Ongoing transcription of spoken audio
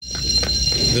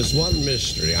There's one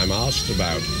mystery I'm asked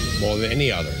about more than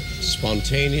any other: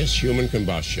 spontaneous human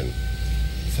combustion.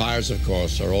 Fires, of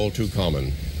course, are all too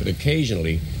common, but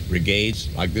occasionally brigades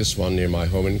like this one near my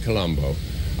home in Colombo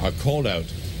are called out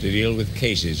to deal with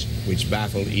cases which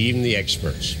baffle even the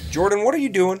experts. Jordan, what are you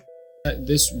doing?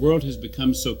 This world has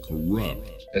become so corrupt.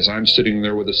 As I'm sitting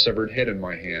there with a severed head in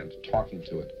my hand, talking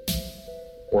to it,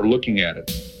 or looking at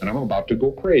it, and I'm about to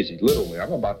go crazy, literally.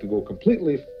 I'm about to go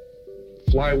completely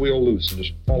flywheel loose and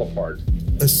just fall apart.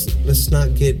 Let's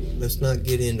not get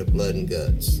into blood and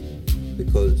guts,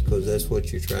 because that's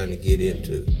what you're trying to get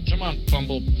into. Come on,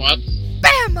 bumblebutt.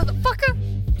 Bam, motherfucker!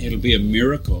 It'll be a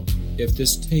miracle if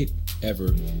this tape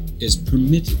ever is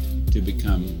permitted to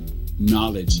become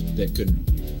knowledge that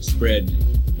could spread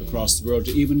across the world,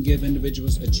 to even give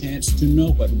individuals a chance to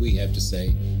know what we have to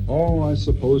say. Oh, I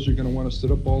suppose you're going to want to sit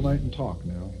up all night and talk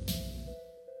now.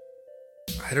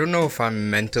 I don't know if I'm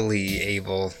mentally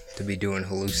able to be doing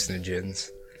hallucinogens.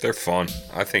 They're fun.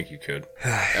 I think you could.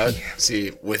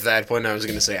 See, with that point, I was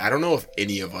going to say, I don't know if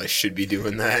any of us should be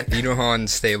doing that. You know how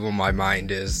unstable my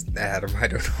mind is, Adam. I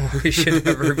don't know if we should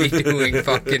ever be doing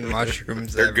fucking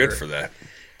mushrooms. They're good for that.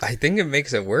 I think it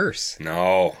makes it worse.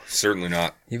 No, certainly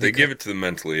not. They give it to the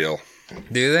mentally ill.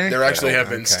 Do they? There actually have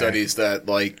been studies that,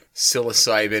 like,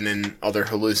 psilocybin and other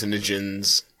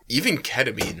hallucinogens, even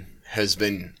ketamine, has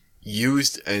been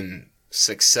used and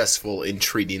successful in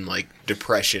treating, like,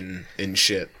 depression and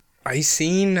shit. I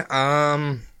seen,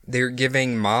 they're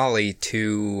giving Molly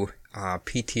to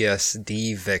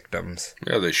PTSD victims.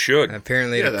 Yeah, they should.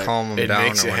 Apparently to calm them down or whatever. It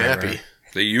makes you happy.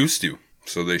 They used to,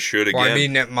 so they should again. Well, I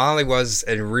mean, Molly was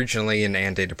originally an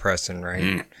antidepressant,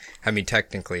 right? I mean,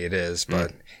 technically it is,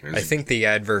 but I think the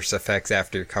adverse effects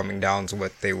after coming down is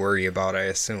what they worry about, I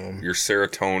assume. Your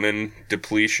serotonin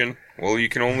depletion? Well, you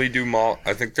can only do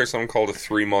I think there's something called a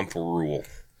 3-month rule.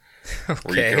 Okay.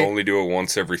 Where you can only do it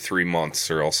once every 3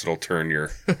 months, or else it'll turn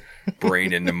your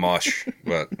brain into mush.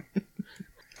 But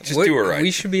just do it right. We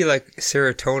should be like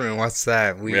serotonin. What's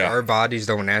that? Our bodies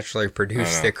don't naturally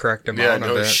produce the correct amount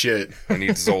of it. Yeah, no shit. I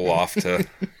need Zoloft to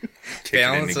kick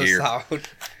balance it into gear. Us out.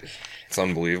 It's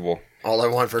unbelievable. All I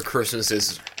want for Christmas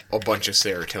is a bunch of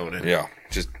serotonin. Yeah,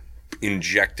 just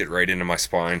inject it right into my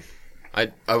spine.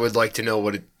 I would like to know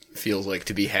what it feels like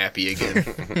to be happy again.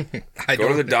 Go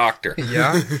to the doctor.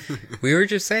 Yeah, we were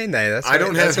just saying that. I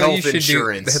don't have health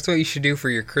insurance. That's what you should do for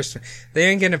your Christmas. They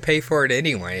ain't gonna pay for it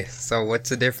anyway. So what's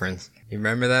the difference? You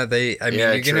remember that?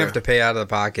 You're gonna have to pay out of the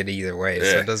pocket either way,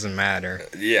 so it doesn't matter.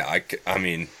 Yeah, I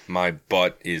mean, my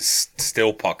butt is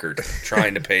still puckered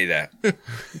trying to pay that.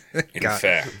 In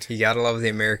fact, you gotta love the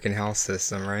American health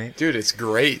system, right? Dude, it's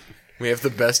great. We have the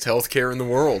best healthcare in the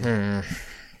world,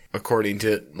 according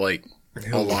to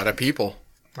a lot of people.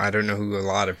 I don't know who a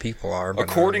lot of people are. But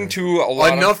according to a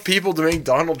lot enough people to make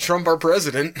Donald Trump our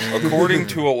president. According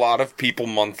to a lot of people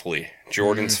monthly,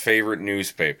 Jordan's favorite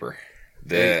newspaper.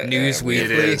 The News Weekly.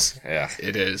 It is. Yeah.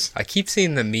 It is. I keep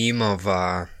seeing the meme of,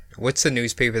 what's the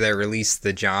newspaper that released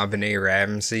the John A.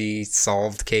 Ramsey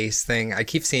solved case thing? I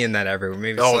keep seeing that everywhere.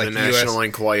 Maybe it's the National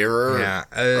Enquirer? Yeah.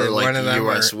 Or like one of them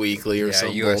U.S. Weekly or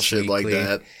some bullshit like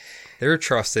that. They're a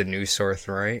trusted news source,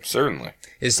 right? Certainly.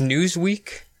 Is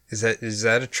Newsweek, is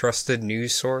that a trusted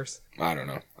news source? I don't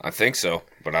know. I think so,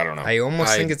 but I don't know. I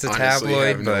almost think it's a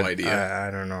tabloid, but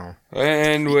I don't know.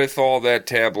 And with all that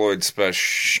tabloid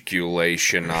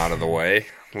speculation out of the way,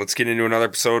 let's get into another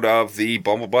episode of the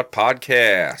Bumblebutt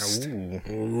Podcast.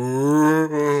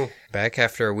 Ooh. Back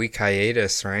after a week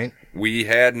hiatus, right? We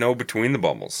had no Between the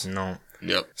Bumbles. No.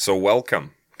 Yep. So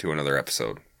welcome to another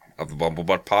episode of the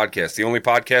Bumblebutt Podcast, the only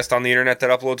podcast on the internet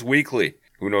that uploads weekly.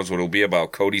 Who knows what it'll be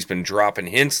about? Cody's been dropping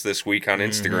hints this week on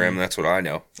Instagram. That's what I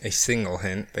know. A single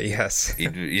hint, but yes.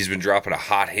 He's been dropping a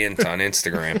hot hint on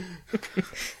Instagram.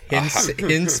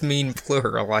 Hints mean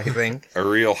plural, I think. A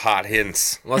real hot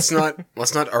hints. Let's not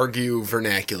argue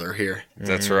vernacular here.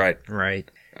 That's right. Right.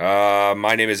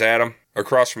 My name is Adam.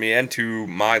 Across from me and to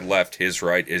my left, his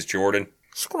right, is Jordan.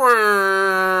 Squirm.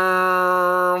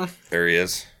 There he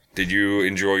is. Did you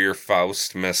enjoy your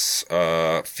Faust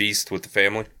feast with the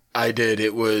family? I did.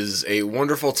 It was a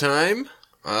wonderful time.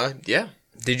 Yeah.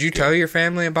 Did you tell your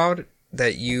family about it?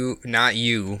 That not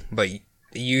you, but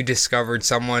you discovered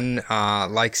someone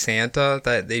like Santa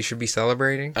that they should be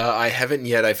celebrating? I haven't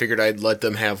yet. I figured I'd let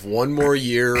them have one more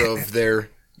year of their,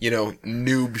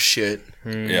 noob shit.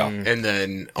 Yeah. And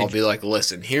then I'll be like,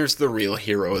 listen, here's the real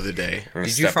hero of the day.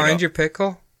 Did you find your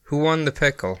pickle? Who won the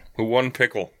pickle? Who won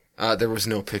pickle? There was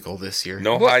no pickle this year.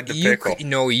 No, hide the pickle.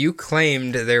 No, you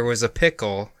claimed there was a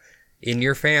pickle in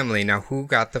your family. Now, who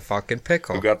got the fucking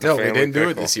pickle? Who got the No, family we didn't do it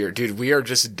pickle? this year. Dude, we are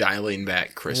just dialing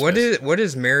back Christmas. What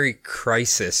does Merry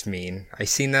Crisis mean? I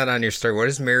seen that on your story. What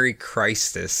does Merry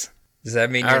Christus? Does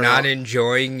that mean I you're don't not know.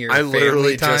 enjoying your I family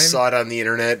literally time? just saw it on the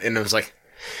internet, and I was like,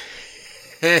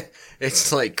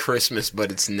 it's like Christmas,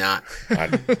 but it's not.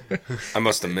 I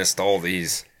must have missed all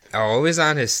these. Oh, it was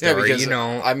on his Yeah, story, because you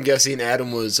know. I'm guessing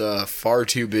Adam was far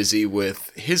too busy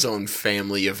with his own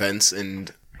family events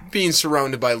and being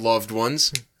surrounded by loved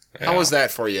ones. How was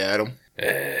that for you, Adam?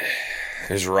 It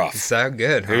was rough. It's that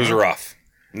good, huh? It was rough.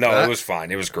 No, it was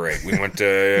fine. It was great. We went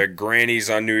to Granny's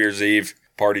on New Year's Eve,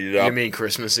 partied it up. You mean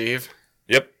Christmas Eve?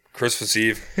 Yep, Christmas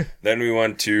Eve. Then we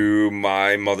went to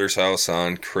my mother's house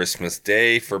on Christmas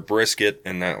Day for brisket,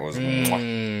 and that was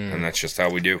and that's just how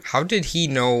we do. How did he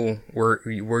know where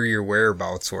your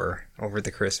whereabouts were over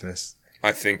the Christmas?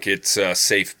 I think it's a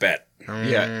safe bet.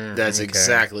 Yeah, that's okay.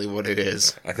 exactly what it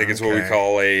is. I think it's what we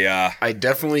call a. I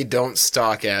definitely don't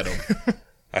stalk Adam.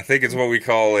 I think it's what we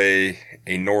call a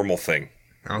normal thing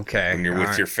Okay. when you're all with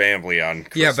right. your family on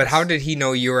Christmas. Yeah, but how did he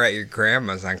know you were at your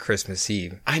grandma's on Christmas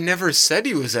Eve? I never said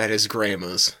he was at his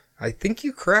grandma's. I think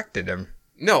you corrected him.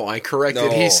 No, I corrected.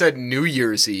 No. He said New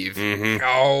Year's Eve.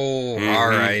 Oh, all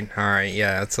right.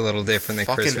 Yeah, that's a little different than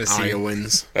Fucking Christmas Eve.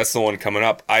 Iowans. That's the one coming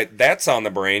up. That's on the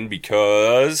brain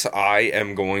because I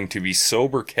am going to be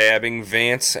sober cabbing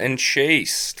Vance and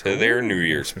Chase to their New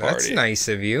Year's party. That's nice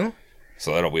of you.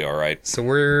 So that'll be all right. So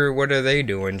what are they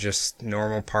doing? Just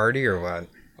normal party or what?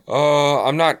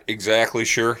 I'm not exactly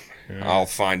sure. I'll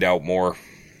find out more.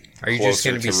 Are you just closer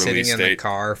going to be to sitting release in the date.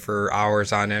 car for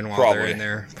hours on end while Probably. they're in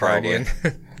there Probably. partying?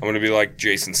 I'm going to be like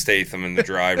Jason Statham in The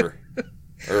Driver.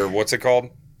 Or what's it called?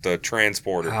 The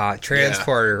Transporter.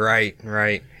 Transporter,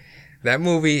 right. That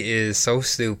movie is so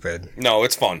stupid. No,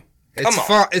 it's fun. It's Come on.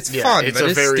 fun. It's fun, but a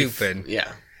it's very stupid.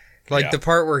 Yeah. Like Yeah. the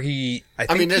part where he.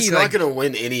 I mean, it's not going to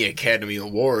win any Academy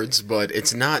Awards, but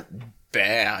it's not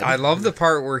bad. I love the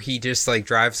part where he just like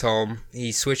drives home.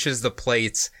 He switches the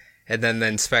plates, and then the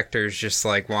inspector's just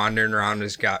like wandering around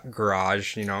his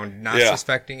garage, not Yeah.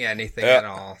 suspecting anything Yeah. at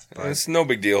all. But It's no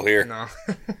big deal here. no.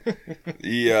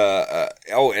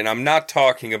 And I'm not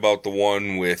talking about the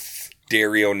one with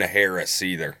Dario Naharis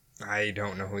either. I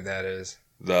don't know who that is.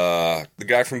 The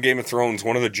guy from Game of Thrones,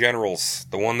 one of the generals,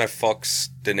 the one that fucks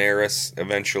Daenerys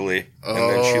eventually, and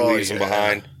then she leaves him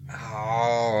behind.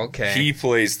 Oh, okay. He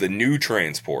plays the new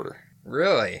Transporter.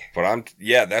 Really? But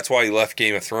that's why he left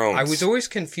Game of Thrones. I was always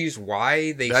confused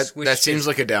why they switched. That seems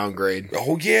like a downgrade.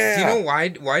 Oh yeah. Do you know why?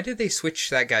 Why did they switch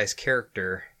that guy's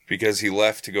character? Because he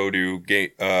left to go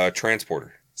to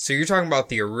Transporter. So you're talking about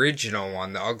the original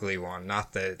one, the ugly one,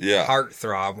 not the Yeah.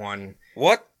 heartthrob one.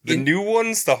 What? The new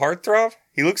one's the heartthrob?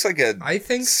 He looks like a I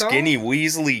think so. skinny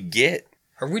Weasley git.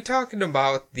 Are we talking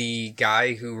about the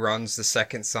guy who runs the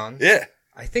Second Son? Yeah.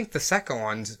 I think the second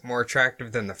one's more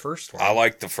attractive than the first one. I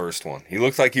like the first one. He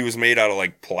looked like he was made out of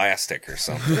like plastic or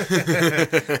something.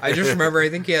 I just remember, I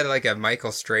think he had like a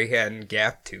Michael Strahan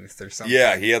gap tooth or something.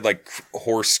 Yeah, he had like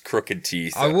horse crooked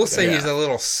teeth. I will say he's a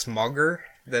little smugger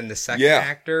than the second Yeah.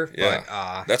 actor, but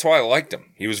Yeah. That's why I liked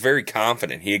him. He was very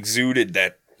confident. He exuded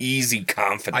that easy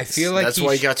confidence. I feel like That's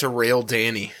why he got to rail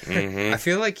Danny. I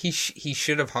feel like he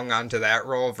should have hung on to that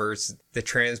role versus the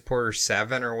Transporter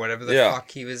 7 or whatever the Yeah.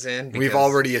 fuck he was in. We've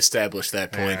already established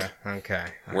that point. Yeah, okay.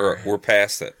 We're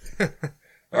past it.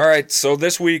 All right, so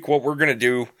this week what we're gonna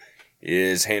do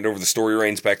is hand over the story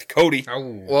reins back to Cody. Oh,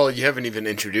 Well, you haven't even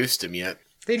introduced him yet.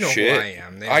 they know Shit. who I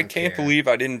am. They I don't can't care. believe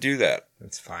I didn't do that.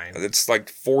 It's fine. It's like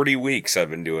 40 weeks I've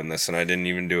been doing this and I didn't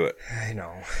even do it. I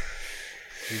know.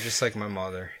 You're just like my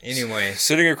mother. Anyway,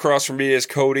 Sitting across from me is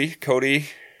Cody. Cody,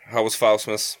 how was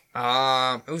Faustmas?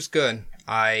 it was good.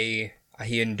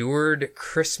 He endured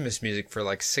Christmas music for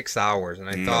like 6 hours, and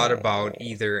I thought about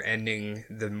either ending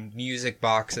the music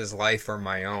box's life or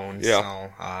my own. Yeah.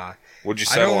 So, What'd you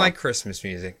I settle don't on? like Christmas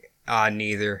music.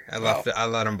 Neither. I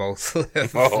let them both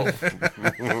live. Oh,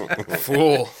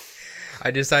 Fool. I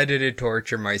decided to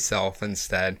torture myself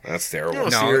instead. that's terrible. Oh,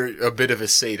 so you're a bit of a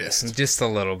sadist. Just a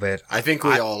little bit. I think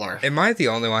we all are. Am I the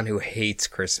only one who hates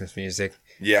Christmas music?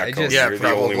 Yeah, I Cody, just- Yeah, you're the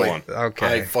only probably. one. Okay.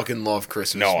 I fucking love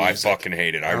Christmas No, I music. fucking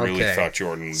hate it. I really Okay. thought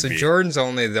Jordan would So be. Jordan's the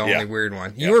only Yeah. weird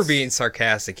one. Yes. You were being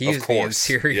sarcastic. He Of was being course.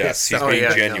 serious. Yes, he's So- being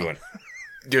yeah, genuine.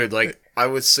 Dude, like, I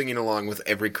was singing along with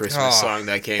every Christmas song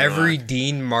that came every on.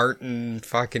 Dean Martin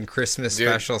fucking Christmas Dude,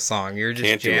 special song. You're just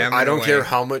can't do it. jamming I don't away. care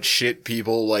how much shit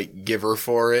people, like, give her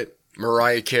for it.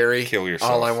 Mariah Carey. Kill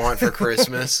yourself. All I Want for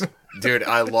Christmas. Dude,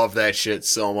 I love that shit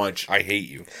so much. I hate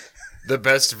you. The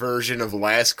best version of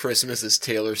Last Christmas is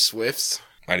Taylor Swift's.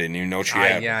 I didn't even know she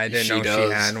had. I didn't She know does.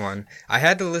 she had one. I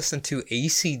had to listen to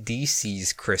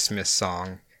AC/DC's Christmas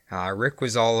song. Rick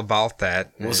was all about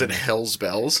that. Was it Hell's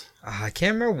Bells? I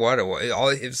can't remember what it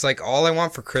was. It was like All I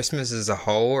Want for Christmas is a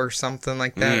Hoe or something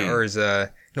like that. Or is no,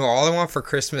 All I Want for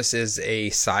Christmas is a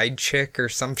Side Chick or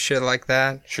some shit like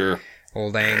that. Sure.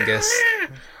 Old Angus.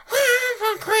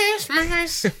 For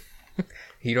Christmas.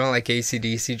 You don't like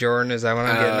AC/DC, Jordan? Is that what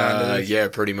I'm getting onto this? Yeah,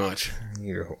 pretty much.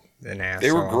 You're an asshole.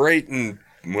 They were great when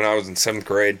I was in 7th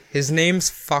grade. His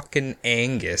name's fucking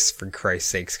Angus, for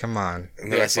Christ's sakes. Come on.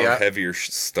 And then I found heavier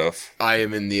stuff. I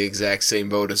am in the exact same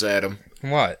boat as Adam.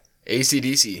 What?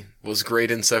 AC/DC was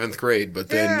great in 7th grade, but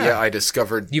then, I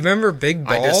discovered... You remember Big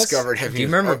Balls? I discovered him. Do you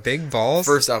remember Big Balls?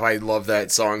 First off, I love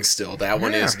that song still. That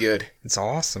one is good. It's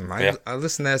awesome. I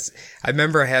listen to that. I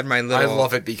remember I had my little... I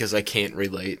love it because I can't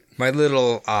relate. My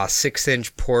little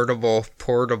 6-inch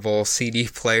portable CD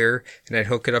player, and I'd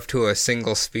hook it up to a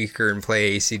single speaker and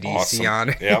play AC/DC on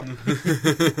it.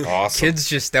 Yep. Awesome. Kids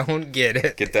just don't get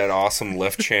it. Get that awesome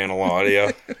left channel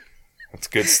audio. That's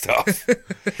good stuff.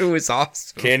 It was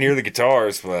awesome. Can't hear the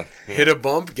guitars, but... Hit a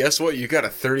bump, guess what? You got a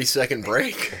 30-second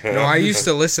break. No, I used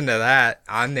to listen to that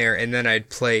on there, and then I'd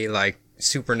play, like,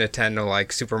 Super Nintendo,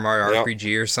 like Super Mario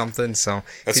RPG or something, so...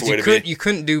 That's the way to be. You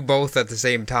couldn't do both at the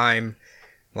same time,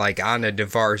 like, on a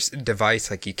device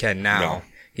like you can now. No.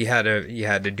 You had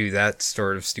to do that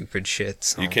sort of stupid shit.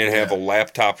 So. You can't have a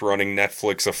laptop running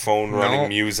Netflix, a phone running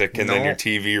music, and then your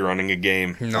TV running a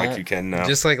game like you can now.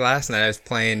 Just like last night, I was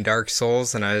playing Dark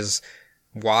Souls, and I was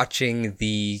watching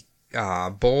the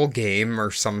bowl game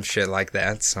or some shit like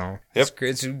that. So it's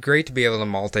great to be able to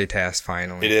multitask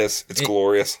finally. It is. It's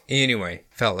glorious. Anyway,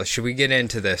 fellas, should we get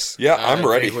into this? Yeah, I'm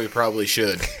ready. I think we probably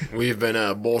should. We've been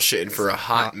bullshitting for a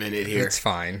hot minute here. It's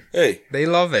fine. Hey. They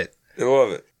love it. They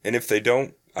love it. And if they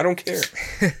don't, I don't care.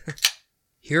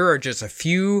 Here are just a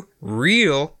few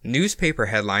real newspaper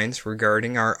headlines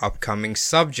regarding our upcoming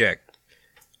subject.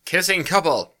 Kissing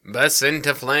couple bursts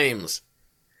into flames.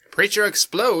 Preacher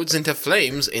explodes into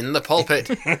flames in the pulpit.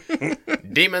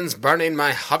 Demons burning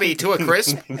my hubby to a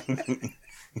crisp.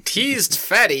 Teased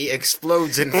fatty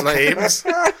explodes in flames.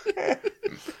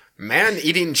 Man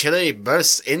eating chili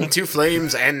bursts into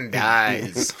flames and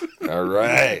dies. All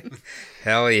right.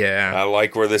 Hell yeah. I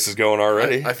like where this is going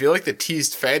already. I feel like the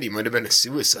teased fatty might have been a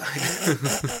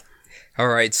suicide. All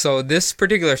right, so this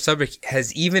particular subject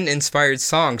has even inspired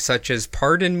songs such as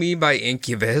Pardon Me by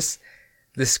Incubus,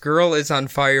 This Girl Is on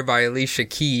Fire by Alicia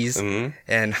Keys,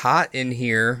 and Hot in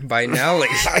Here by Nelly.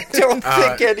 I don't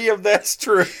think any of that's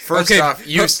true. First off,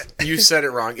 you said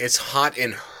it wrong. It's Hot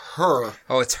in Her.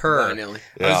 Oh, it's Her. By Nelly.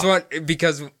 Yeah.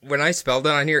 Because when I spelled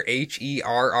it on here,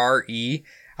 Herre,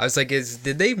 I was like,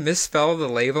 did they misspell the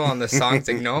label on the song? It's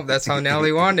like, no, that's how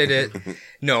Nelly wanted it.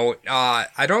 No,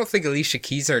 I don't think Alicia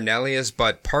Keys or Nelly is,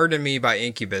 but Pardon Me by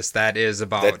Incubus, that is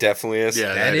about... That definitely is.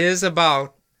 Yeah, that is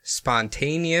about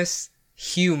spontaneous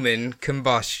human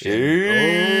combustion.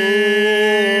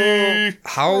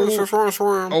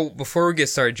 Before we get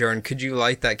started, Jordan, could you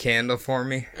light that candle for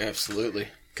me? Absolutely.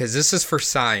 Because this is for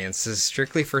science. This is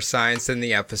strictly for science in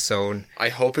the episode. I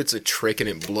hope it's a trick and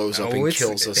it blows up and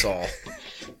kills us all.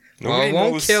 Well, it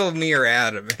won't kill me or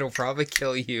Adam. It'll probably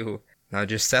kill you. Now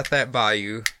just set that by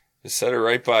you. Just set it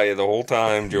right by you the whole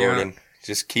time, Jordan. Yeah.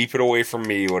 Just keep it away from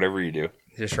me, whatever you do.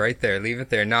 Just right there. Leave it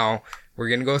there. Now, we're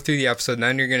going to go through the episode, and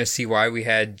then you're going to see why we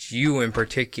had you in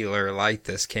particular light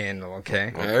this candle,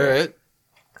 okay?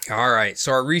 All right.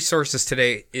 So our resources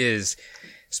today is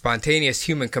Spontaneous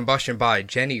Human Combustion by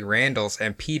Jenny Randles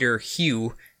and Peter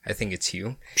Hugh. I think it's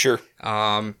Hugh. Sure.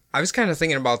 I was kind of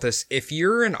thinking about this. If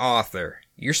you're an author,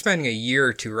 you're spending a year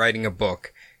or two writing a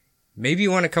book, maybe you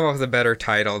want to come up with a better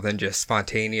title than just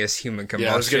Spontaneous Human Combustion.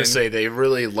 Yeah, I was going to say, they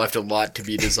really left a lot to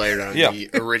be desired on the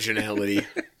originality.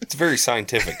 It's very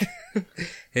scientific.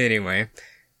 Anyway,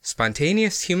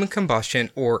 Spontaneous Human Combustion,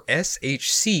 or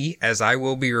SHC, as I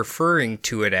will be referring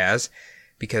to it as,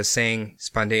 because saying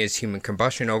Spontaneous Human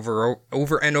Combustion over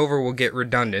and over will get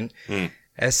redundant.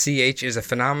 SCH is a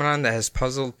phenomenon that has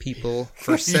puzzled people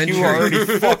for centuries. You already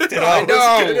fucked it up. I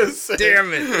know.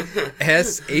 Damn it.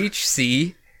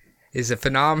 SHC is a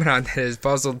phenomenon that has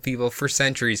puzzled people for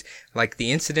centuries, like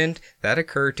the incident that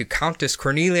occurred to Countess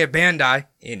Cornelia Bandi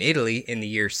in Italy in the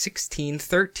year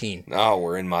 1613. Oh,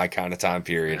 we're in my kind of time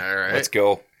period. All right. Let's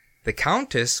go. The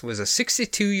Countess was a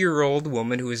 62-year-old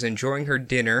woman who was enjoying her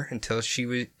dinner until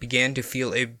she began to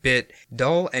feel a bit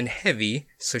dull and heavy,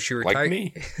 so she retired. Like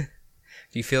me.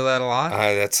 Do you feel that a lot?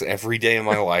 That's every day of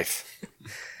my life.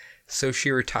 So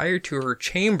she retired to her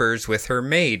chambers with her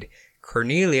maid.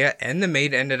 Cornelia and the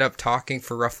maid ended up talking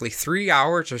for roughly 3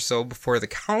 hours or so before the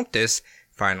Countess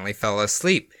finally fell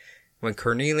asleep. When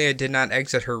Cornelia did not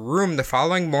exit her room the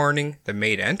following morning, the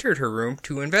maid entered her room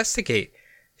to investigate.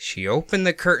 She opened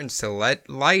the curtains to let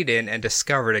light in and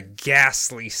discovered a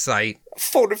ghastly sight.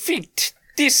 4 feet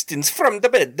distance from the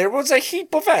bed, there was a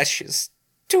heap of ashes.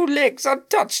 2 legs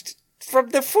untouched,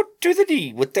 from the foot to the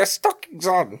knee, with their stockings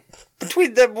on.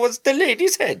 Between them was the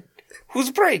lady's head, whose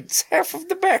brains, half of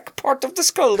the back, part of the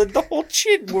skull, and the whole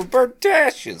chin were burnt to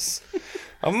ashes,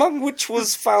 among which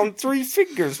was found 3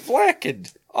 fingers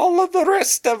blackened. All of the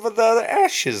rest of the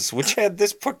ashes, which had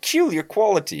this peculiar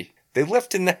quality, they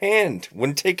left in the hand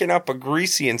when taking up a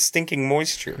greasy and stinking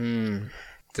moisture.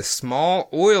 The small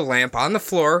oil lamp on the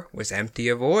floor was empty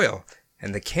of oil,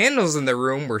 and the candles in the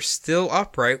room were still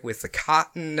upright with the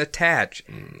cotton attached.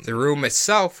 The room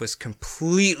itself was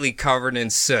completely covered in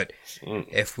soot.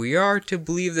 If we are to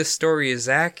believe the story is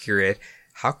accurate,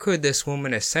 how could this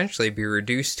woman essentially be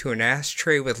reduced to an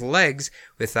ashtray with legs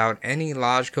without any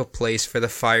logical place for the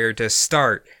fire to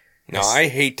start? Now, I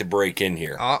hate to break in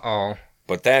here. Uh-oh.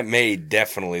 But that maid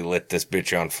definitely lit this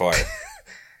bitch on fire.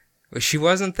 Well, she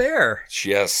wasn't there.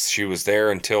 Yes, she was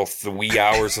there until the wee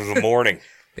hours of the morning.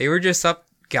 They were just up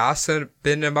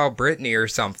gossiping about Brittany or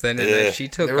something, and then she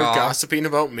took off. They were gossiping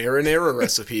about marinara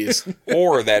recipes.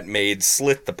 Or that maid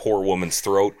slit the poor woman's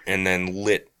throat and then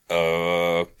lit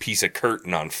a piece of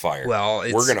curtain on fire. Well,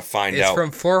 we're going to find out. It's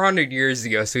from 400 years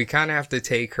ago, so we kind of have to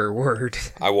take her word.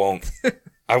 I won't.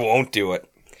 I won't do it.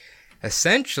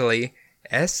 Essentially,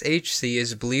 SHC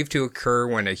is believed to occur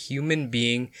when a human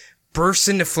being bursts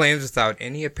into flames without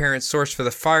any apparent source for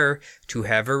the fire to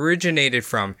have originated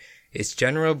from. It's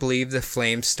generally believed the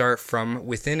flames start from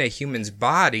within a human's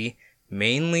body,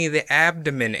 mainly the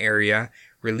abdomen area,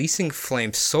 releasing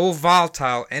flames so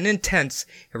volatile and intense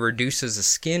it reduces the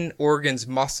skin, organs,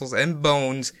 muscles, and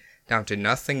bones down to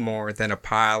nothing more than a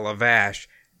pile of ash,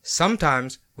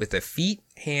 sometimes with the feet,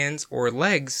 hands, or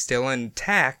legs still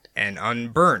intact and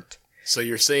unburnt. So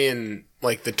you're saying,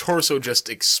 like, the torso just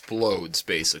explodes,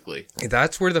 basically.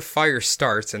 That's where the fire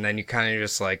starts, and then you kind of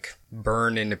just, like,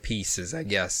 burn into pieces, I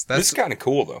guess. This is kind of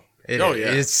cool, though.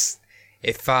 It's,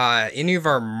 if any of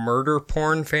our murder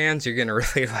porn fans, you're going to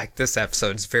really like this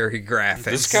episode. It's very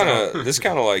graphic. This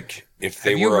kind of like, if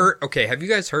they were... have you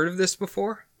guys heard of this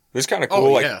before? This kind of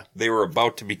cool, they were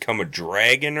about to become a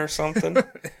dragon or something,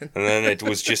 and then it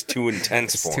was just too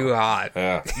intense for them. Too hot.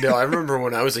 Yeah. No, I remember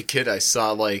when I was a kid, I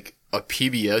saw, like, a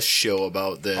PBS show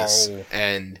about this,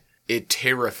 and it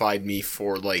terrified me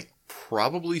for, like,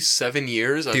 probably 7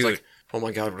 years. I was like, oh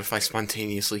my god, what if I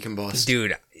spontaneously combust?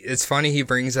 Dude, it's funny he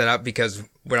brings that up because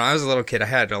when I was a little kid, I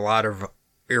had a lot of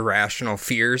irrational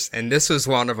fears, and this was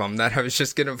one of them, that I was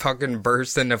just gonna fucking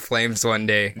burst into flames one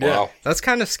day. Wow. That's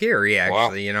kind of scary,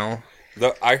 actually, you know?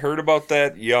 I heard about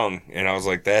that young, and I was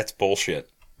like, that's bullshit.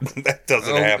 That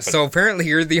doesn't happen. So apparently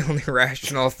you're the only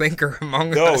rational thinker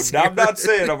among us. No, I'm not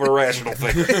saying I'm a rational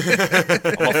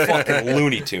thinker. I'm a fucking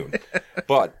Looney Tune.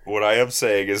 But what I am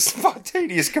saying is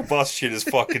spontaneous combustion is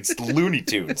fucking Looney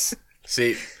Tunes.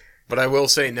 See, but I will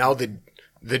say now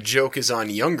the joke is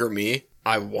on younger me.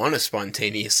 I want to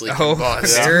spontaneously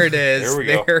combust. There it is. There we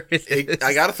go. There it is.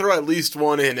 I gotta throw at least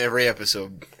one in every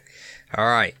episode. All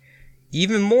right.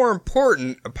 Even more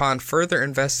important, upon further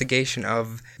investigation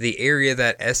of the area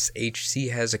that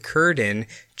SHC has occurred in,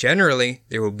 generally,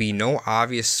 there will be no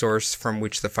obvious source from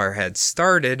which the fire had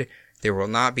started. There will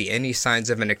not be any signs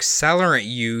of an accelerant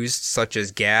used, such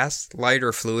as gas,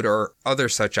 lighter fluid, or other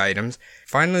such items.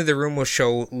 Finally, the room will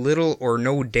show little or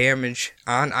no damage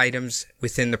on items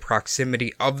within the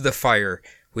proximity of the fire,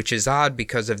 which is odd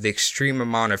because of the extreme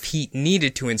amount of heat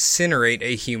needed to incinerate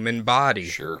a human body.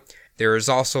 Sure. There is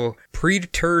also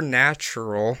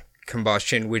preternatural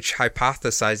combustion, which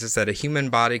hypothesizes that a human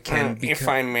body can become... If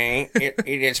I may, it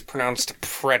is pronounced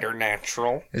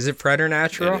preternatural. Is it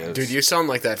preternatural? It is. Dude, you sound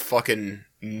like that fucking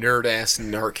nerd-ass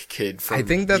narc kid from I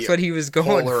think that's what he was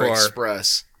going Polar for.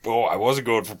 Express. Oh, I wasn't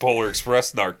going for Polar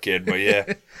Express narc kid, but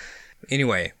yeah.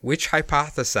 Anyway, which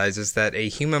hypothesizes that a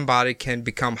human body can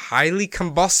become highly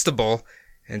combustible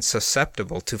and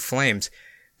susceptible to flames.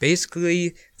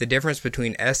 Basically, the difference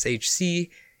between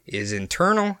SHC is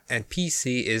internal and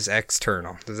PC is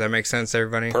external. Does that make sense,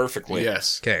 everybody? Perfectly.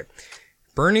 Yes. Okay.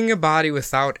 Burning a body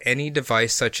without any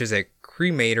device such as a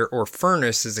cremator or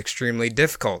furnace is extremely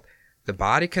difficult. The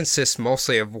body consists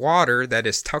mostly of water that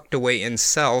is tucked away in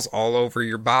cells all over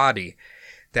your body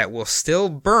that will still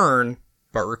burn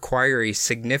but require a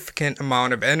significant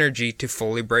amount of energy to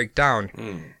fully break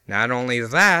down. Not only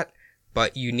that,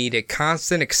 but you need a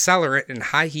constant accelerant and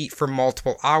high heat for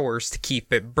multiple hours to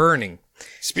keep it burning.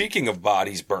 Speaking of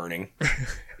bodies burning,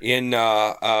 in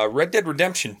Red Dead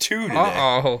Redemption 2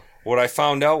 today, what I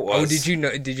found out was... Oh,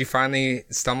 did you finally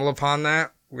stumble upon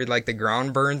that? where like the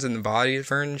ground burns and the bodies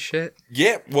burn and shit?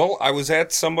 Yeah, well, I was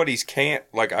at somebody's camp.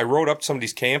 Like, I rode up to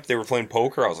somebody's camp. They were playing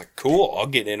poker. I was like, cool, I'll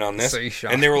get in on this. So you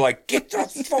shot and they were like, get the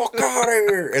fuck out of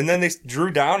here. And then they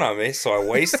drew down on me, so I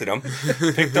wasted them.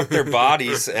 Picked up their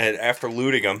bodies and after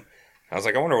looting them. I was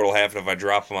like, I wonder what'll happen if I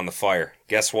drop them on the fire.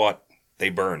 Guess what? They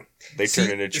burn. They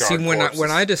turn into charred corpses.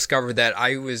 When I discovered that,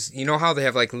 I was, you know how they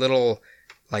have like little,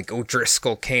 like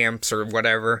O'Driscoll camps or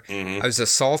whatever? Mm-hmm. I was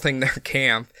assaulting their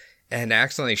camp and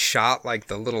accidentally shot like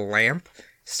the little lamp.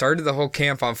 Started the whole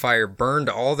camp on fire, burned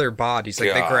all their bodies,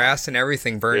 like the grass and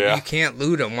everything burned. Yeah. You can't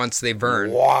loot them once they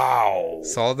burn. Wow.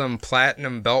 Sold them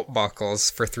platinum belt buckles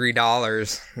for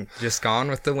 $3. Just gone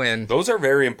with the wind. Those are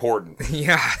very important.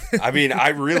 Yeah. I mean, I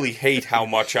really hate how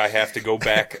much I have to go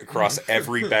back across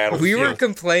every battlefield. We were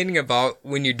complaining about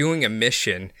when you're doing a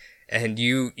mission and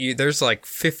you there's like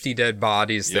 50 dead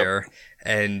bodies there.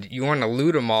 And you want to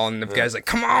loot them all, and the guy's like,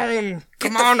 come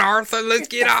on, Arthur, let's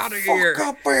get out of here. Fuck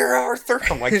up here, Arthur.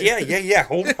 I'm like, yeah,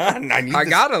 hold on. I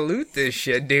gotta loot this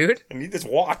shit, dude. I need this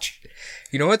watch.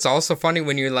 You know what's also funny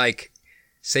when you're like,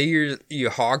 say you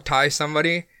hog tie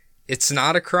somebody, it's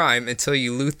not a crime until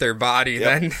you loot their body.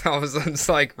 Yep. Then all of a sudden it's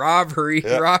like robbery.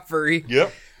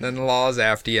 Yep. Then the law's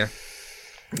after you.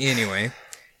 Anyway.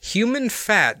 Human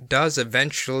fat does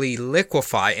eventually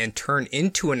liquefy and turn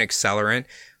into an accelerant,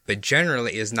 but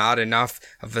generally is not enough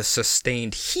of a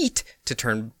sustained heat to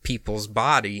turn people's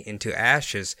body into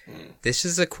ashes. This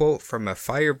is a quote from a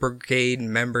fire brigade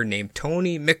member named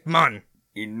Tony McMunn.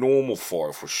 In normal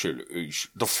fire facilities,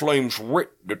 the flames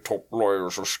rip the top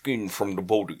layers of skin from the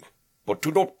body, but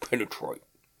do not penetrate.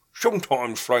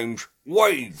 Sometimes flames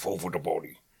wave over the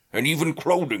body, and even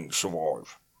clothing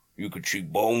survives. You can see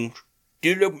bones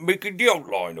still making the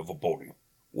outline of a body.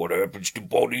 What happens to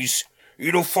bodies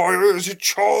in a fire as it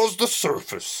chars the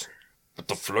surface, but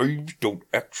the flames don't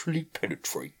actually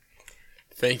penetrate.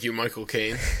 Thank you, Michael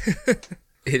Caine.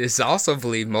 It is also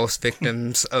believed most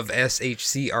victims of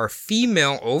SHC are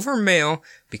female over male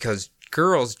because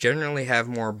girls generally have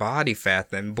more body fat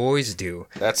than boys do.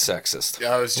 That's sexist.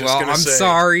 I was just gonna say,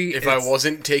 sorry. If I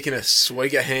wasn't taking a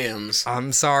swig of hams.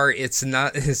 I'm sorry. It's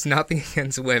nothing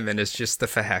against women. It's just the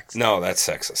facts. No, that's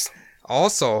sexist.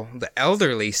 Also, the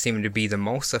elderly seem to be the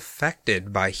most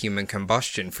affected by human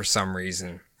combustion for some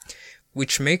reason.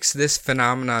 Which makes this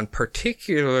phenomenon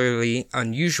particularly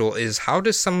unusual is how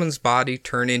does someone's body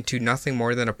turn into nothing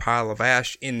more than a pile of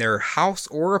ash in their house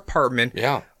or apartment,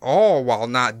 all while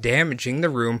not damaging the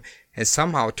room and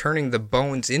somehow turning the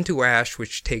bones into ash,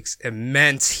 which takes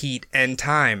immense heat and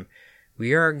time.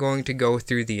 We are going to go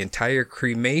through the entire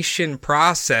cremation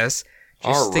process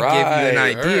just to give you an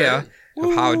idea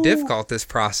of how difficult this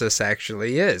process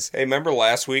actually is. Hey, remember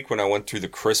last week when I went through the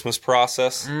Christmas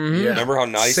process? Mm-hmm. Yeah. Remember how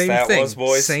nice Same that thing. was,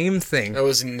 boys? Same thing. It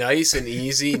was nice and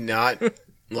easy, not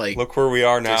like look where we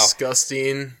are now.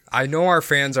 Disgusting. I know our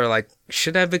fans are like,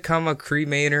 should I become a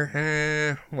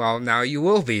cremator? Well, now you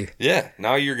will be. Yeah,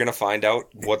 now you're going to find out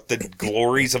what the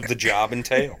glories of the job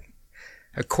entail.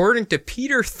 According to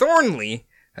Peter Thornley,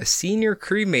 a senior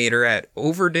cremator at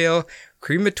Overdale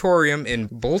Crematorium in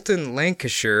Bolton,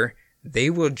 Lancashire,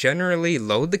 they will generally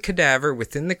load the cadaver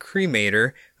within the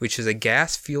cremator, which is a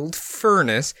gas-fueled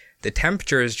furnace. The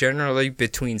temperature is generally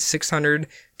between 600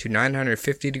 to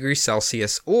 950 degrees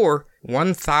Celsius or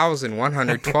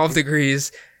 1,112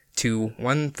 degrees to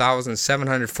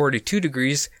 1,742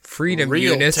 degrees Freedom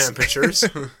Real units temperatures.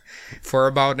 for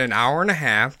about an hour and a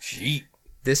half. Gee.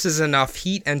 This is enough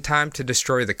heat and time to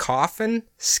destroy the coffin,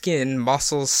 skin,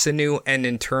 muscles, sinew, and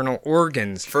internal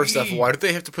organs. First off, why do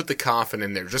they have to put the coffin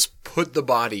in there? Just put the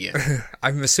body in.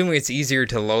 I'm assuming it's easier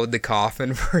to load the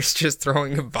coffin versus just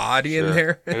throwing a body in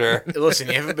there. Sure. Listen,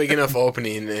 you have a big enough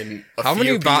opening, and How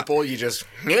many people, you just...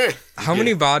 How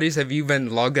many bodies have you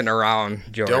been lugging around,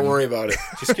 Jordan? Don't worry about it.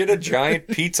 Just get a giant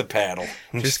pizza paddle.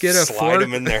 And Just get a slide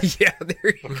them in there. Yeah,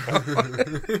 there you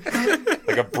go.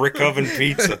 Like a brick oven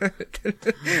pizza.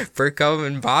 Brick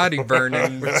oven body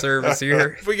burning service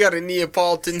here. We got a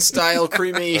Neapolitan-style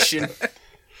cremation.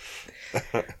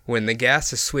 When the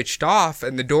gas is switched off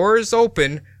and the door is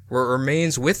open, what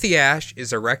remains with the ash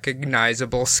is a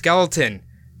recognizable skeleton.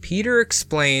 Peter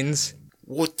explains,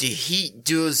 What the heat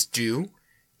does do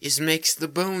is makes the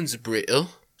bones brittle.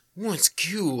 Once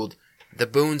cooled, the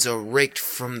bones are raked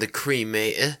from the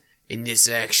cremator, and this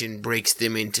action breaks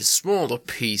them into smaller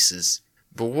pieces.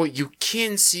 But what you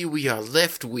can see we are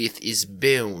left with is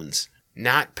bones,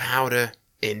 not powder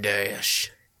and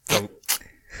ash.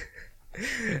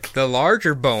 the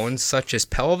larger bones, such as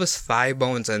pelvis, thigh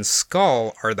bones, and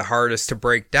skull, are the hardest to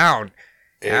break down.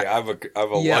 Hey, I have a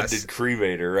Yes. London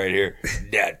cremator right here.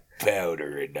 That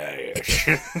Powder and ash.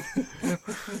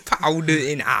 Powder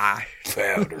and ash.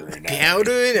 Powder and ash.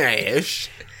 Powder and ash.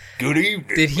 Good evening,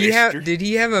 Did mister.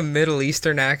 he have a Middle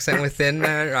Eastern accent within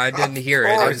that? I didn't hear it.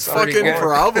 It was pretty Fucking good.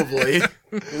 probably.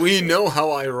 We know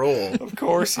how I roll. Of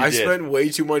course he I did. spent way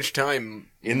too much time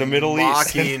In the Middle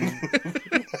East.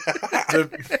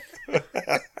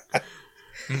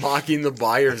 Mocking the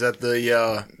buyers at the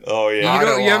Oh, yeah.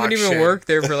 auto You haven't even auction. worked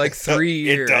there for like 3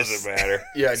 It years. doesn't matter.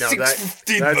 Yeah, no, that's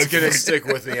 6:15, gonna my friend. stick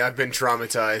with me. I've been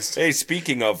traumatized. Hey,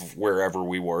 speaking of wherever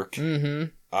we work,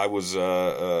 I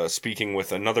was speaking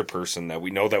with another person that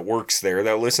we know that works there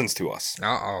that listens to us.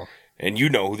 Uh-oh. And you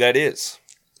know who that is.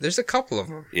 There's a couple of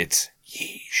them. It's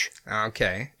Yeesh.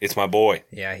 Okay. It's my boy.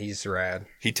 Yeah, he's rad.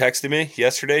 He texted me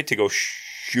yesterday to go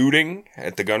shooting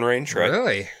at the gun range, right?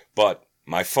 Really? But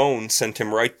my phone sent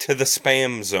him right to the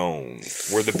spam zone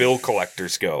where the bill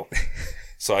collectors go.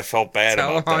 So I felt bad Tell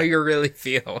him about how that. you really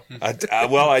feel.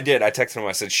 Well, I did. I texted him.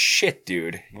 I said, "Shit,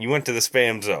 dude, you went to the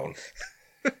spam zone."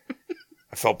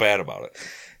 I felt bad about it.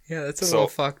 Yeah, that's a So, little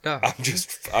fucked up.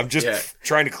 I'm just Yeah.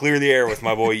 trying to clear the air with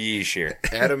my boy Yeesh here.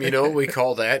 Adam, you know what we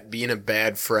call that? Being a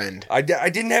bad friend. I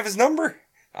didn't have his number.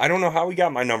 I don't know how he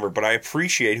got my number, but I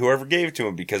appreciate whoever gave it to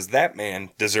him because that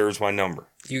man deserves my number.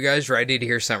 You guys ready to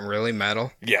hear something really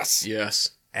metal? Yes.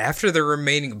 Yes. After the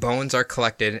remaining bones are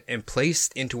collected and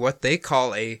placed into what they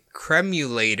call a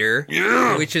cremulator,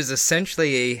 which is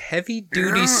essentially a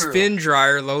heavy-duty spin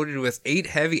dryer loaded with 8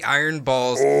 heavy iron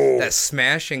balls that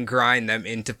smash and grind them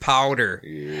into powder.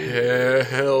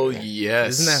 Hell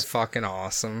yes. Isn't that fucking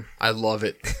awesome? I love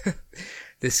it.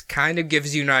 This kind of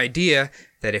gives you an idea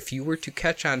that if you were to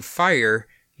catch on fire,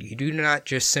 you do not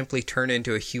just simply turn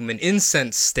into a human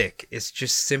incense stick. It's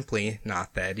just simply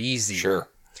not that easy. Sure.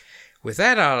 With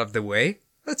that out of the way,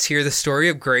 let's hear the story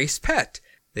of Grace Pett.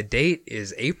 The date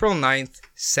is April 9th,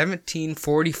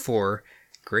 1744.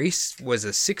 Grace was a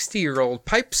 60-year-old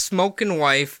pipe-smoking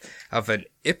wife of an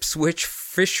Ipswich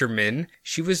fisherman.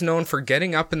 She was known for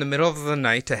getting up in the middle of the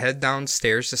night to head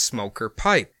downstairs to smoke her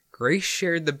pipe. Grace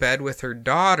shared the bed with her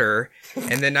daughter,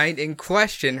 and the night in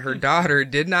question, her daughter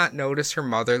did not notice her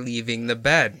mother leaving the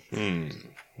bed. When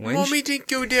Mommy didn't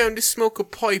go down to smoke a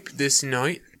pipe this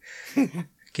night.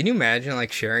 Can you imagine,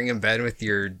 like, sharing a bed with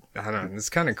your... I don't know, it's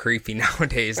kind of creepy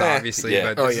nowadays, obviously,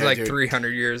 yeah. but Oh, this is yeah, like dude. 300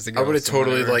 years ago. I would have so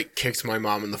totally, whatever. like, kicked my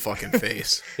mom in the fucking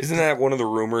face. Isn't that one of the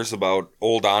rumors about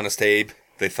old Honest Abe?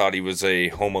 They thought he was a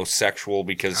homosexual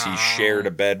because he shared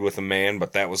a bed with a man,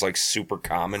 but that was like super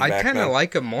common I back kind of then.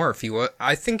 like him more if he was...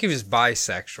 I think he was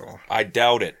bisexual. I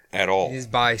doubt it at all. He's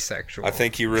bisexual. I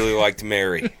think he really liked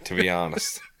Mary, to be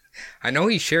honest. I know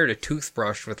he shared a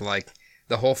toothbrush with, like,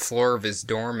 the whole floor of his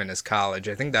dorm in his college.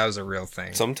 I think that was a real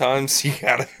thing. Sometimes you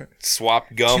gotta swap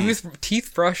gum.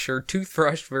 Toothbrush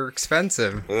were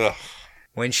expensive. Ugh.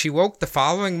 When she woke the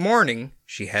following morning,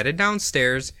 she headed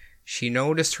downstairs. She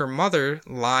noticed her mother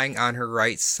lying on her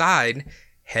right side,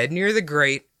 head near the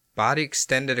grate, body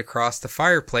extended across the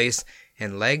fireplace,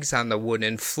 and legs on the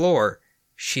wooden floor.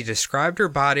 She described her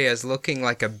body as looking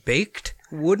like a baked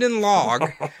wooden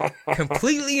log,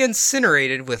 completely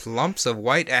incinerated with lumps of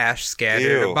white ash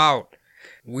scattered Ew. about.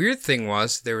 Weird thing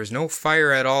was, there was no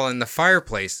fire at all in the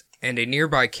fireplace, and a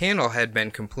nearby candle had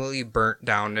been completely burnt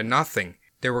down to nothing.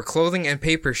 There were clothing and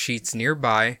paper sheets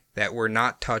nearby that were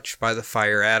not touched by the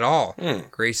fire at all.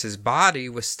 Grace's body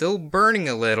was still burning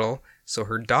a little, so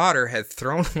her daughter had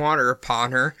thrown water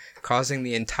upon her, causing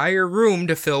the entire room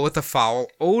to fill with a foul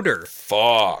odor.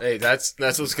 Fuck. Hey, that's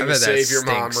what's going I to bet that save your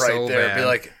mom stinks right so there. bad. Be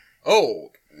like,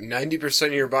 oh, 90%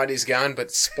 of your body's gone,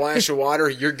 but splash of water,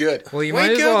 you're good. Well, you Wake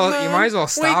might as up, well Mom.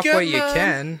 stop Wake what up, you Mom.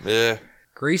 can. Yeah.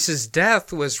 Grace's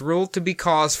death was ruled to be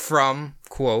caused from,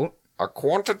 quote, A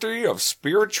quantity of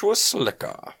spirituous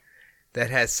liquor. that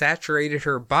had saturated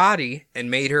her body and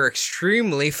made her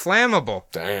extremely flammable.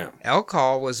 Damn.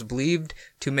 Alcohol was believed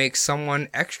to make someone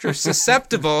extra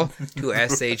susceptible to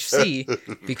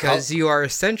SHC because you are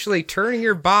essentially turning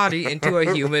your body into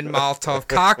a human Molotov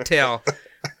cocktail.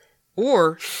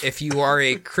 Or, if you are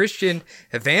a Christian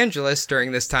evangelist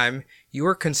during this time, you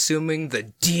are consuming the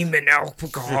demon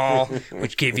alcohol,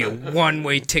 which gave you a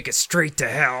one-way ticket straight to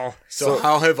hell. So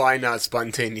how have I not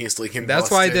spontaneously combusted?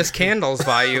 That's why this candle's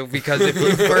by you, because if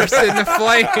you burst into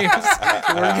flames,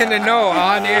 we're going to know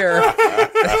on air.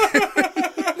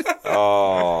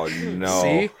 Oh, no.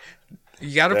 See?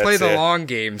 You got to play That's the it. long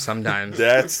game sometimes.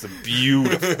 That's the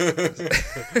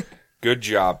beautiful. Good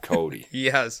job, Cody.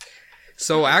 Yes.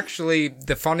 So actually,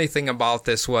 the funny thing about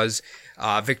this was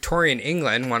Victorian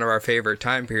England, one of our favorite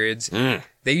time periods,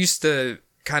 they used to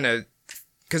kind of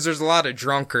because there's a lot of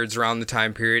drunkards around the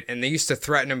time period, and they used to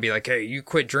threaten him, be like, hey, you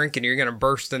quit drinking, you're going to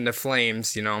burst into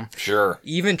flames, you know? Sure.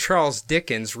 Even Charles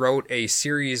Dickens wrote a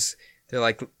series, they're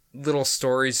like little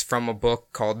stories from a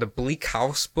book called The Bleak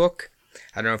House Book.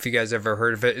 I don't know if you guys ever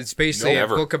heard of it. It's basically a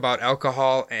book about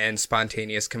alcohol and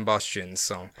spontaneous combustion,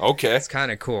 so. Okay. It's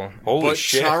kind of cool. Holy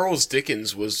shit. Charles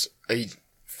Dickens was a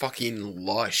fucking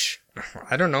lush.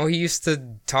 I don't know. He used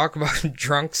to talk about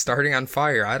drunk starting on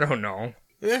fire. I don't know.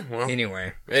 Yeah, well.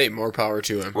 Anyway. Hey, more power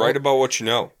to him. Write about what you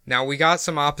know. Now, we got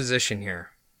some opposition here.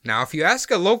 Now, if you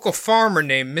ask a local farmer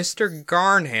named Mr.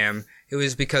 Garnham, it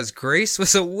was because Grace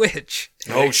was a witch.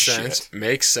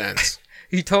 Makes sense.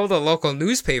 He told a local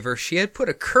newspaper she had put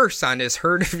a curse on his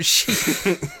herd of sheep.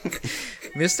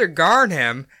 Mr.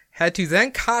 Garnham had to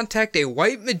then contact a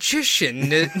white magician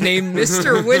named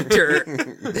Mr. Winter.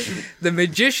 The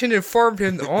magician informed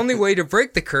him the only way to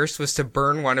break the curse was to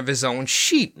burn one of his own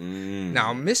sheep.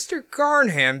 Now, Mr.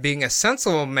 Garnham, being a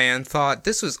sensible man, thought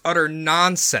this was utter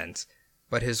nonsense,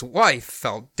 but his wife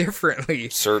felt differently.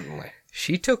 Certainly.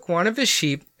 She took one of his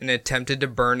sheep and attempted to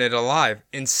burn it alive.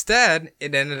 Instead,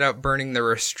 it ended up burning the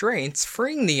restraints,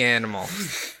 freeing the animal.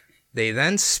 They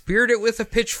then speared it with a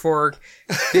pitchfork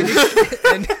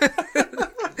and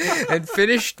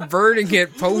finished burning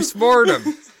it post-mortem.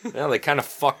 Yeah, they kind of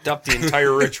fucked up the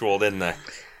entire ritual, didn't they?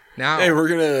 Now, hey, we're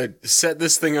going to set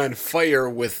this thing on fire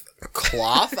with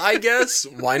cloth, I guess?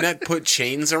 Why not put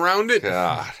chains around it?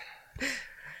 God.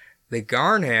 The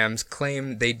Garnhams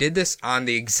claim they did this on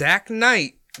the exact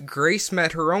night Grace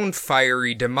met her own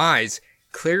fiery demise,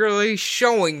 clearly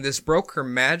showing this broke her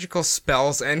magical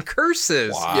spells and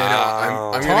curses. Wow. Yeah,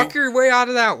 no, I'm Talk your way out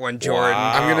of that one, Jordan.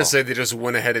 Wow. I'm going to say they just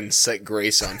went ahead and set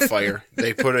Grace on fire.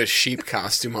 They put a sheep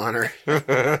costume on her.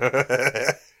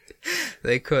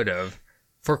 They could have.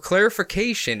 For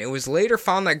clarification, it was later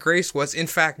found that Grace was in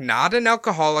fact not an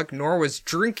alcoholic nor was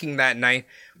drinking that night,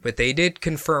 but they did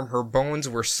confirm her bones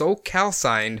were so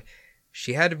calcined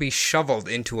she had to be shoveled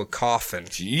into a coffin.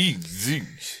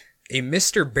 Jesus. A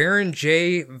Mr. Baron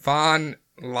J. von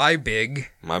Liebig,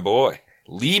 My boy.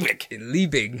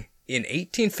 Liebig. in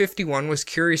 1851 was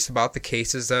curious about the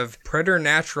cases of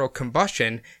preternatural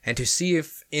combustion and to see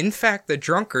if, in fact, the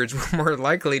drunkards were more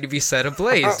likely to be set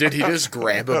ablaze. Did he just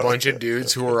grab a bunch of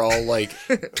dudes who were all, like,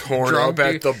 torn Drunk, up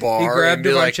at the bar? He grabbed and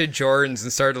be a like, bunch of Jordans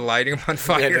and started lighting them on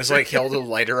fire. yeah, just, like, held a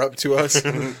lighter up to us.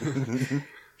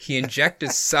 He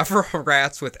injected several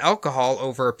rats with alcohol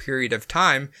over a period of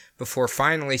time before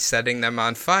finally setting them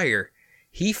on fire.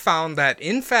 He found that,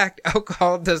 in fact,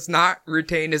 alcohol does not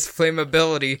retain its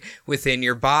flammability within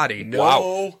your body.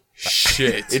 No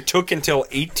shit. It took until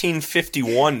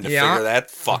 1851 to figure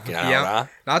that fucking out, huh?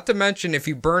 Not to mention, if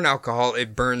you burn alcohol,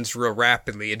 it burns real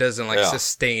rapidly. It doesn't,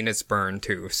 sustain its burn,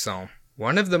 too, so...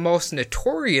 One of the most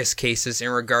notorious cases in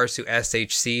regards to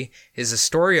SHC is the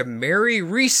story of Mary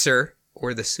Reeser,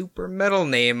 or the super metal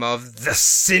name of the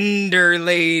Cinder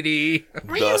Lady.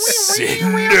 The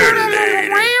Cinder Lady.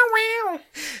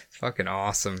 Fucking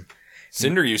awesome.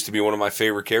 Cinder used to be one of my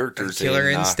favorite characters. Killer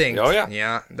Instinct. Oh, yeah.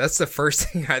 Yeah, that's the first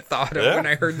thing I thought of when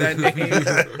I heard that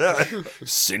name.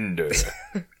 Cinder.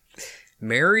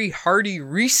 Mary Hardy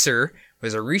Reeser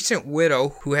was a recent widow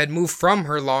who had moved from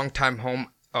her longtime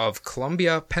home of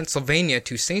Columbia, Pennsylvania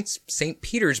to St.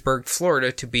 Petersburg,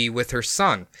 Florida to be with her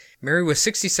son. Mary was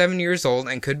 67 years old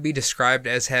and could be described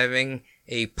as having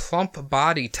a plump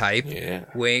body type,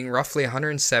 weighing roughly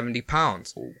 170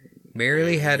 pounds.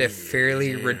 Mary had a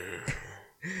fairly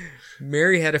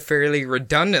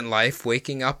redundant life,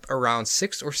 waking up around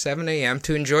 6 or 7 a.m.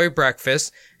 to enjoy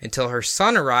breakfast until her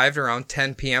son arrived around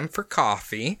 10 p.m. for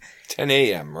coffee. 10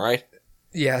 a.m., right?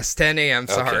 Yes, 10 a.m.,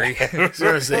 sorry.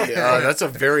 Seriously, that's a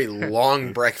very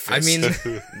long breakfast. I mean...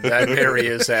 that Mary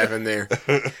is having there.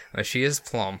 Well, she is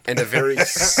plump. And a very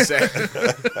sad...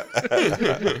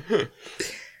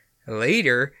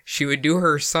 Later, she would do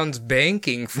her son's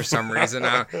banking for some reason.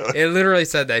 It literally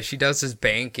said that. She does his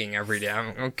banking every day.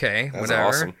 Okay, That's whatever.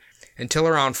 Awesome. Until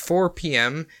around 4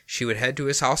 p.m., she would head to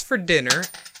his house for dinner,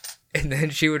 and then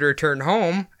she would return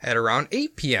home at around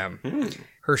 8 p.m.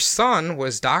 Her son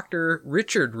was Dr.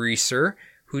 Richard Reeser,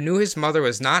 who knew his mother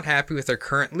was not happy with her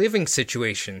current living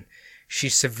situation. She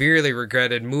severely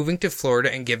regretted moving to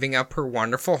Florida and giving up her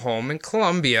wonderful home in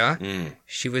Columbia.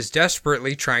 She was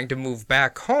desperately trying to move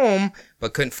back home,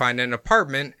 but couldn't find an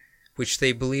apartment, which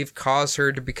they believed caused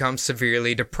her to become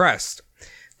severely depressed.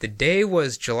 The day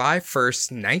was July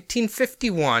 1st,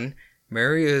 1951.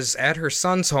 Mary was at her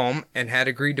son's home and had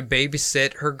agreed to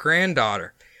babysit her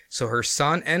granddaughter, so her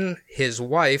son and his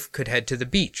wife could head to the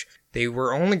beach. They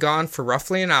were only gone for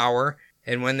roughly an hour,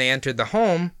 and when they entered the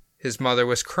home, his mother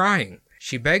was crying.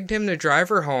 She begged him to drive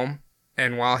her home,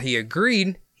 and while he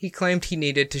agreed, he claimed he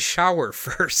needed to shower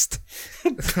first.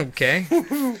 Okay?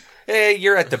 Hey,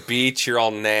 you're at the beach. You're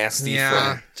all nasty.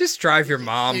 Yeah, just drive your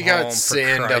mom You home, got for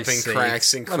sand up Christ's in sake.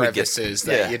 cracks and Let me get- crevices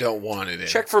yeah. that you don't want it in.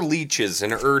 Check for leeches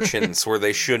and urchins where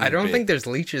they shouldn't be. I don't think there's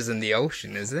leeches in the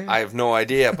ocean, is there? I have no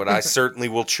idea, but I certainly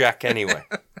will check anyway.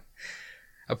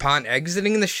 Upon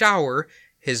exiting the shower,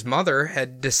 his mother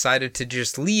had decided to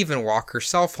just leave and walk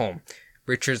herself home.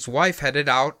 Richard's wife headed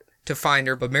out to find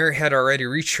her, but Mary had already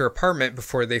reached her apartment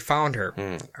before they found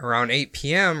her. Around 8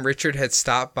 p.m., Richard had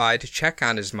stopped by to check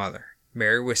on his mother.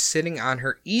 Mary was sitting on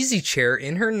her easy chair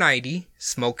in her nightie,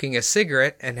 smoking a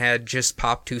cigarette, and had just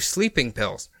popped 2 sleeping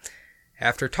pills.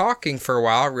 After talking for a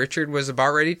while, Richard was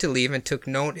about ready to leave and took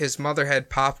note his mother had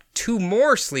popped 2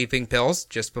 more sleeping pills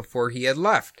just before he had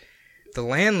left. The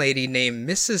landlady named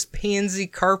Mrs. Pansy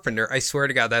Carpenter, I swear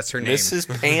to God that's her name.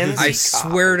 Mrs. Pansy I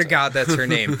swear to God that's her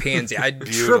name, Pansy. I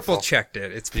triple checked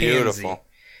it. It's Pansy. Beautiful.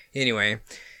 Anyway,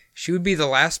 she would be the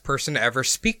last person to ever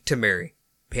speak to Mary.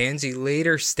 Pansy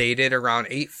later stated around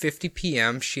 8:50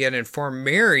 p.m. she had informed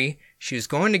Mary she was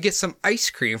going to get some ice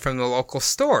cream from the local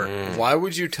store. Why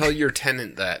would you tell your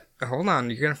tenant that? Hold on,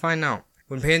 you're going to find out.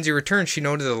 When Pansy returned, she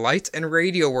noted the lights and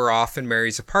radio were off in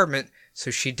Mary's apartment,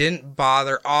 so she didn't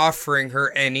bother offering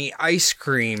her any ice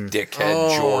cream.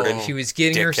 Dickhead Jordan. She was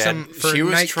getting her some for She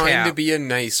was nightcap. trying to be a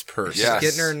nice person. Yes.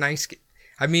 Getting her a nice...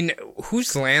 I mean,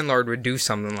 whose landlord would do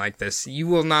something like this? You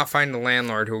will not find a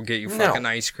landlord who will get you fucking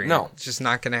ice cream. No. It's just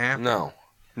not going to happen. No.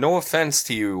 No offense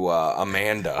to you,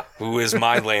 Amanda, who is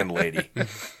my landlady,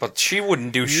 but she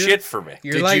wouldn't do shit for me.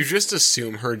 You're Did like, you just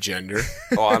assume her gender?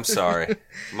 Oh, I'm sorry.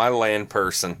 My land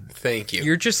person. Thank you.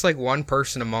 You're just like one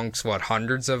person amongst,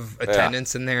 hundreds of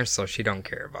attendants in there, so she don't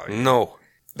care about you. No.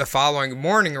 The following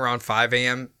morning around 5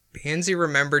 a.m., Pansy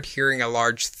remembered hearing a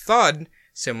large thud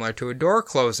similar to a door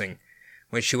closing.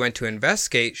 When she went to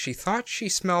investigate, she thought she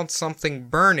smelled something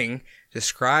burning,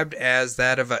 described as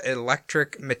that of an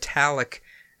electric metallic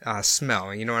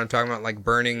smell. You know what I'm talking about? Like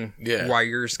burning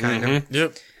wires, kind of.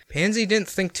 Yep. Pansy didn't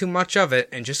think too much of it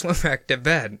and just went back to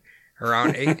bed.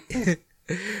 Around 8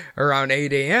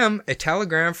 a.m., a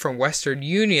telegram from Western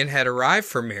Union had arrived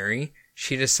for Mary.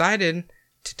 She decided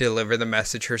to deliver the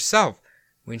message herself.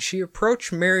 When she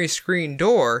approached Mary's screen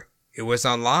door, it was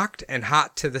unlocked and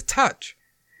hot to the touch.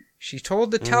 She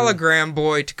told the telegram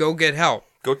boy to go get help.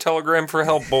 Go telegram for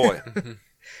help, boy.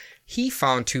 He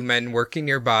found 2 men working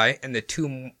nearby, and the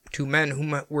two men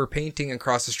who were painting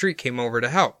across the street came over to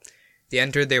help. They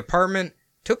entered the apartment,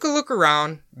 took a look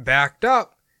around, backed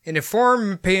up, and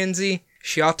informed Pansy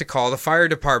she ought to call the fire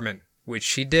department, which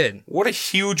she did. What a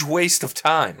huge waste of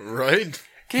time. Right?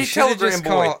 Hey, should've telegram just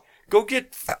boy, called- go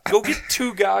get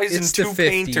 2 guys and It's the 2 50s.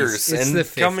 painters It's and the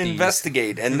come 50s.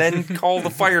 investigate and then call the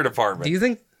fire department.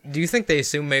 Do you think they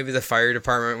assumed maybe the fire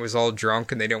department was all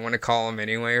drunk and they didn't want to call them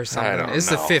anyway or something? I don't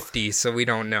It's know. the 50s, so we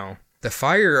don't know. The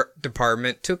fire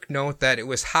department took note that it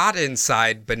was hot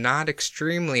inside, but not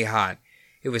extremely hot.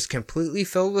 It was completely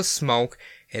filled with smoke,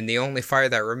 and the only fire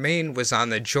that remained was on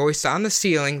the joist on the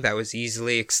ceiling that was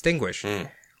easily extinguished.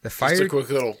 The fire... Just a quick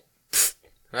little...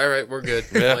 All right, we're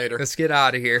good. Later. Let's get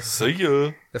out of here. See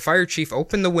ya. The fire chief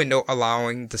opened the window,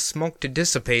 allowing the smoke to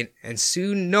dissipate, and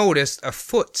soon noticed a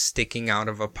foot sticking out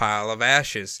of a pile of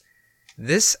ashes.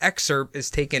 This excerpt is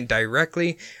taken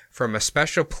directly from a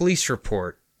special police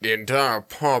report. The entire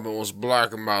apartment was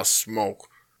blackened by smoke.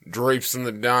 Drapes in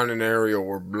the dining area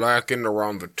were blackened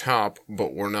around the top,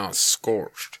 but were not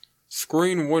scorched.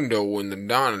 Screen window in the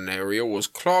dining area was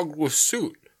clogged with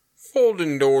soot.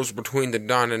 Folding doors between the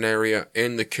dining area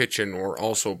and the kitchen were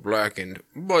also blackened,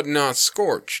 but not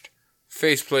scorched.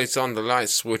 Faceplates on the light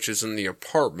switches in the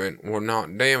apartment were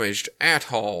not damaged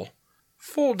at all.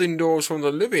 Folding doors from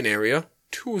the living area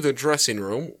to the dressing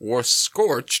room were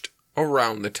scorched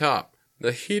around the top.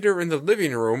 The heater in the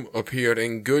living room appeared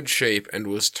in good shape and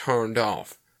was turned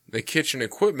off. The kitchen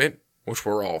equipment, which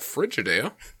were all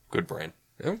Frigidaire, Good brand.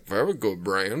 very good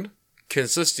brand,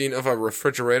 consisting of a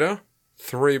refrigerator,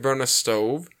 3-burner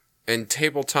stove, and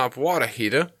tabletop water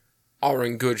heater, are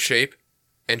in good shape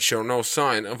and show no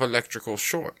sign of electrical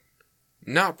short.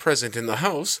 Not present in the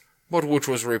house, but which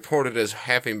was reported as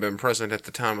having been present at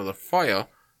the time of the fire,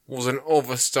 was an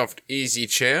overstuffed easy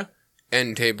chair,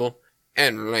 end table,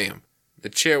 and lamp. The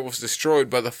chair was destroyed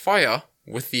by the fire,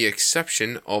 with the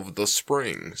exception of the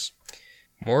springs.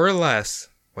 More or less,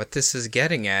 what this is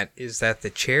getting at is that the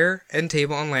chair, end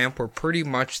table, and lamp were pretty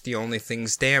much the only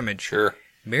things damaged. Sure.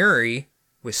 Mary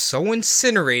was so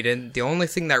incinerated, the only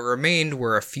thing that remained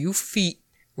were a few feet.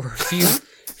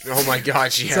 Oh my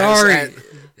god, she Sorry. has...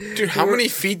 Dude, how many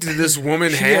feet did this woman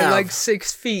She have? had like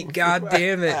 6 feet, god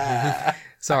damn it.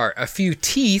 Sorry, a few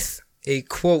teeth, a,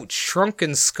 quote,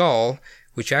 shrunken skull,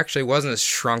 which actually wasn't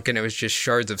shrunken, it was just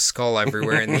shards of skull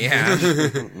everywhere in the ash.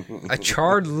 A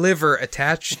charred liver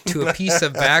attached to a piece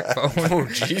of backbone. Oh,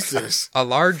 Jesus. A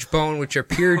large bone which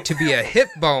appeared to be a hip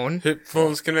bone. Hip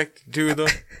bone's connected to the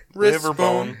wrist Liver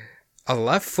bone. A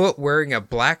left foot wearing a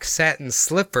black satin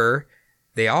slipper.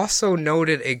 They also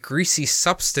noted a greasy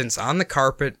substance on the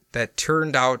carpet that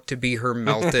turned out to be her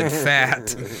melted fat.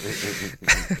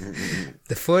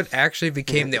 The foot actually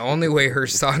became the only way her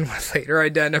son would later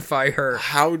identify her.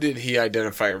 How did he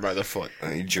identify her by the foot?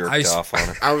 He jerked off on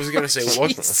her. I was going to say,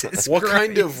 what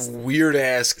kind of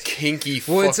weird-ass, kinky,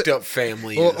 fucked-up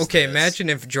family is okay, this? imagine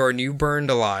if, Jordan, you burned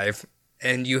alive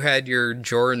and you had your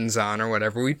Jordans on or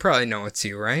whatever. We'd probably know it's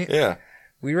you, right? Yeah.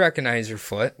 We recognize your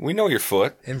foot. We know your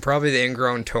foot. And probably the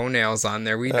ingrown toenails on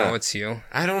there. We know it's you.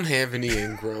 I don't have any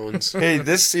ingrowns. Hey,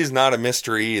 this is not a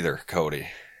mystery either, Cody.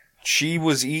 She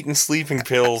was eating sleeping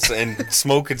pills and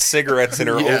smoking cigarettes in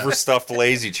her overstuffed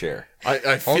lazy chair.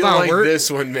 I feel like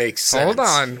this one makes sense. Hold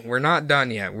on. We're not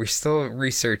done yet. We're still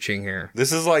researching here.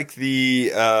 This is like the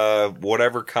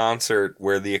whatever concert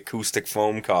where the acoustic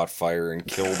foam caught fire and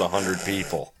killed 100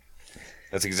 people.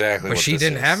 That's exactly what this is. But she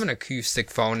didn't have an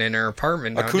acoustic phone in her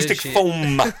apartment. Acoustic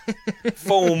foam.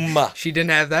 Foam. She didn't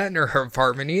have that in her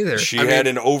apartment either. She had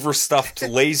an overstuffed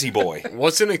lazy boy.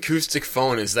 What's an acoustic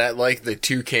phone? Is that like the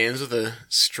two cans with a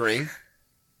string?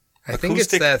 I think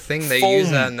it's that thing they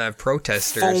use on the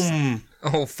protesters. Foam.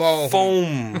 Oh, foam.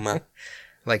 Foam.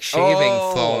 Like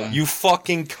shaving foam. You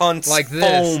fucking cunts. Like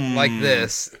this. Foam. Like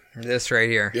this. This right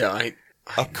here. Yeah, I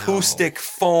acoustic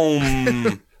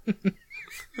foam.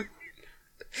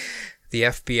 The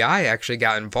FBI actually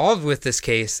got involved with this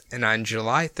case, and on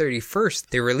July 31st,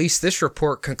 they released this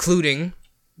report concluding,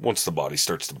 once the body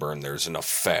starts to burn, there's enough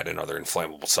fat and other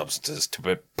inflammable substances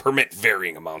to permit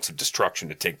varying amounts of destruction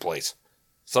to take place.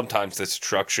 Sometimes this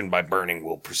destruction by burning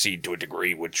will proceed to a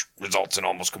degree which results in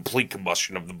almost complete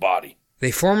combustion of the body.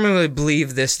 They formally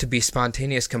believe this to be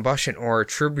spontaneous combustion or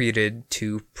attributed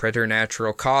to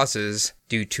preternatural causes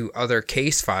due to other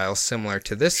case files similar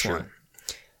to this one.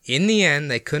 In the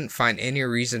end, they couldn't find any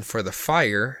reason for the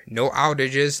fire, no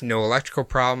outages, no electrical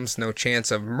problems, no chance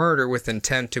of murder with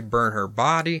intent to burn her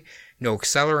body, no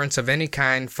accelerants of any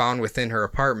kind found within her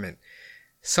apartment.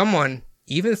 Someone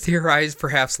even theorized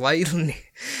perhaps lightning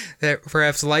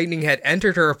had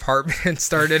entered her apartment and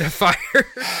started a fire.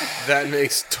 That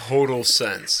makes total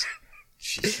sense.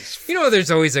 Jesus. You know,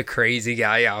 there's always a crazy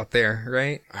guy out there,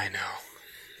 right? I know.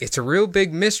 It's a real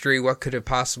big mystery what could have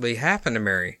possibly happened to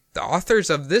Mary. The authors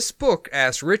of this book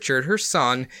asked Richard, her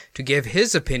son, to give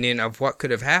his opinion of what could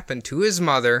have happened to his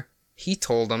mother. He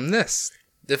told them this.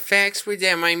 The facts were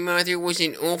that my mother was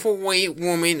an overweight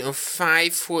woman of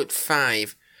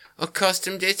 5'5",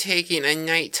 accustomed to taking a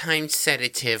nighttime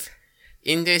sedative,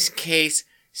 in this case,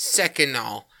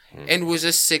 Seconal, and was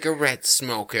a cigarette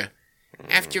smoker.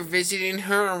 After visiting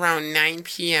her around 9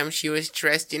 p.m., she was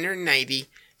dressed in her nightie,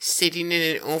 sitting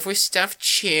in an overstuffed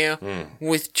chair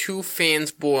with 2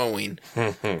 fans blowing.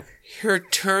 Her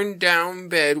turned-down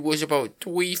bed was about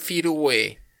 3 feet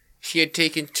away. She had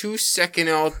taken 2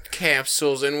 Seconal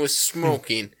capsules and was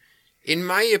smoking. In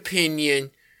my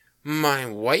opinion, my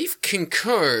wife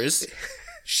concurs.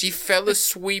 She fell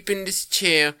asleep in this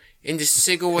chair, and the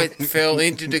cigarette fell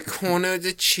into the corner of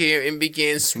the chair and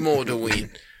began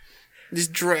smoldering. This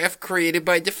draft created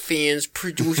by the fans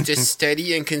produced a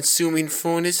steady and consuming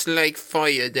furnace-like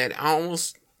fire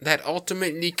that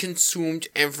ultimately consumed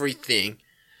everything.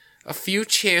 A few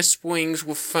chair springs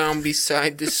were found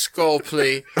beside the skull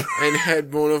plate and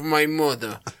headbone of my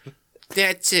mother.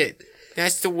 That's it.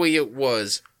 That's the way it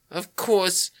was. Of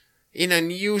course, an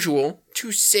unusual,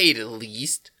 to say the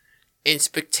least, and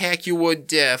spectacular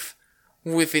death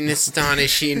with an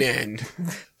astonishing end.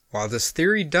 While this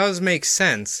theory does make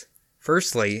sense,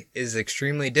 firstly, it is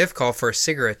extremely difficult for a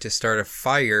cigarette to start a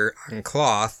fire on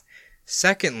cloth.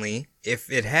 Secondly,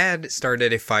 if it had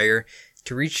started a fire,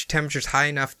 to reach temperatures high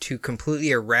enough to completely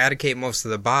eradicate most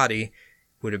of the body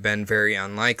would have been very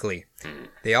unlikely.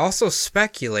 They also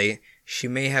speculate she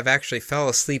may have actually fell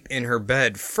asleep in her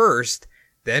bed first,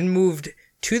 then moved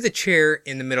to the chair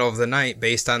in the middle of the night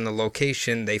based on the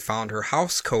location they found her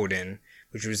house coat in,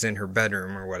 which was in her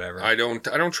bedroom or whatever. I don't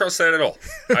trust that at all.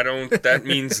 That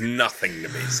means nothing to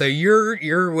me. So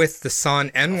you're with the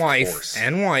son and wife. Of course.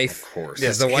 And wife. Of course.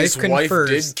 Yes, the wife his wife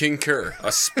confers. did concur.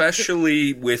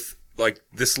 Especially with like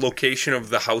this location of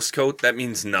the house coat, that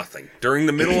means nothing. During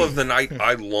the middle of the night,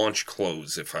 I launch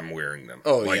clothes if I'm wearing them.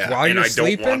 Oh, like, yeah. While and you're I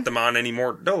sleeping? don't want them on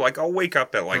anymore. No, like I'll wake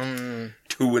up at like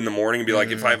 2 in the morning and be like,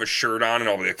 if I have a shirt on, and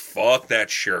I'll be like, fuck that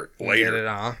shirt later. Get it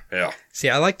off. Yeah. See,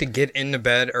 I like to get into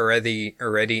bed already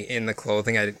in the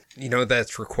clothing.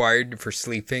 That's required for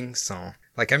sleeping. So,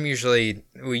 like, you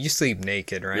sleep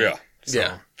naked, right? Yeah. So,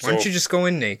 Yeah. Why don't you just go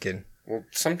in naked? Well,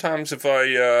 sometimes if I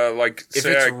If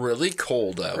it's really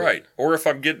cold out. right, or if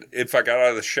I got out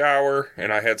of the shower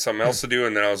and I had something else to do,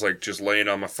 and then I was like just laying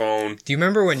on my phone. Do you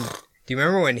remember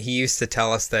when he used to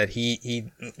tell us that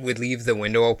he would leave the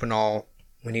window open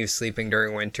when he was sleeping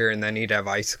during winter, and then he'd have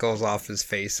icicles off his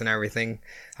face and everything?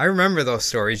 I remember those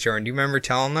stories, Jordan. Do you remember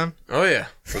telling them? Oh, yeah.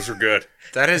 Those are good.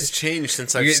 That has changed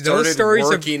since I've Those started stories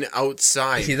working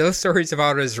outside. See, those stories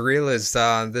about as real as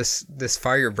this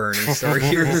fire burning story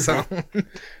here. So,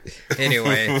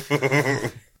 anyway,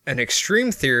 an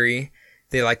extreme theory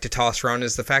they like to toss around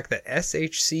is the fact that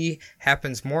SHC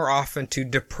happens more often to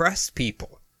depressed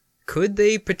people. Could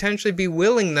they potentially be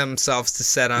willing themselves to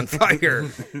set on fire?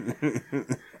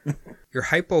 Your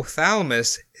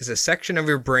hypothalamus is a section of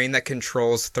your brain that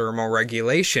controls thermal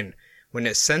regulation. When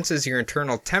it senses your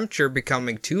internal temperature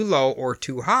becoming too low or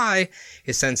too high,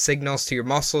 it sends signals to your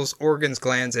muscles, organs,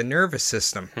 glands, and nervous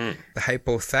system. The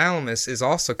hypothalamus is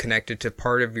also connected to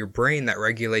part of your brain that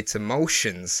regulates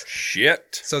emotions.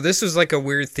 Shit. So this was like a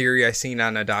weird theory I seen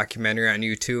on a documentary on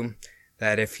YouTube,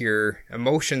 that if your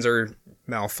emotions are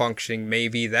malfunctioning,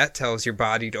 maybe that tells your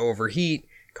body to overheat,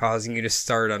 causing you to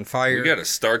start on fire. We gotta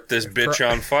start this bitch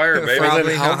on fire, baby. Well,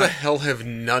 then how not. the hell have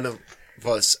none of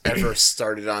us ever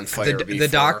started on fire before? The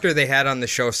doctor they had on the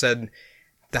show said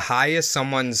the highest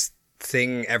someone's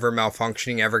thing ever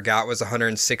malfunctioning ever got was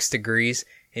 106 degrees,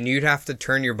 and you'd have to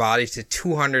turn your body to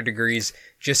 200 degrees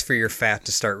just for your fat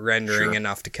to start rendering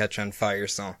enough to catch on fire.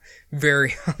 So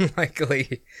very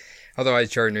unlikely. Otherwise,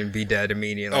 Jordan would be dead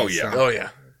immediately. Oh, yeah. So. Oh, yeah.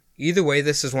 Either way,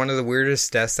 this is one of the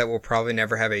weirdest deaths that will probably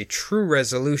never have a true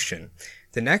resolution.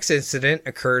 The next incident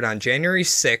occurred on January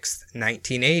 6th,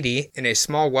 1980, in a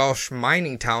small Welsh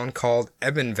mining town called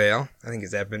Ebenvale. I think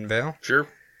it's Ebenvale. Sure.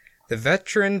 The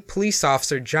veteran police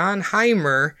officer John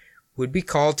Heimer would be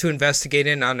called to investigate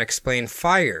an unexplained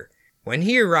fire. When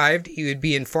he arrived, he would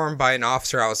be informed by an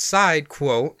officer outside,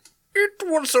 quote, It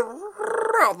was a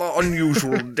rather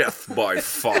unusual death by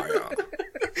fire.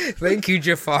 "Thank you,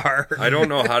 Jafar." I don't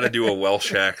know how to do a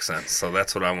Welsh accent, so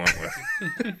that's what I went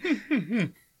with.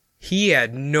 He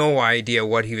had no idea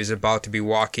what he was about to be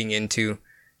walking into.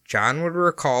 John would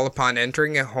recall upon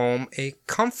entering a home a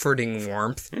comforting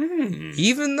warmth,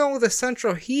 even though the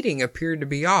central heating appeared to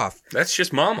be off. That's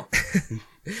just mama.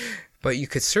 But you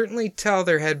could certainly tell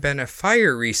there had been a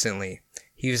fire recently.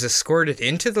 He was escorted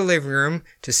into the living room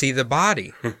to see the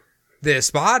body.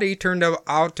 This body turned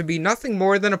out to be nothing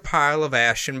more than a pile of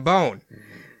ash and bone.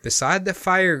 Beside the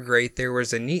fire grate, there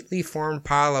was a neatly formed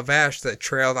pile of ash that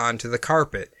trailed onto the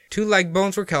carpet. 2 leg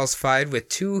bones were calcified, with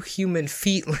 2 human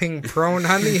feet laying prone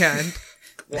on the end.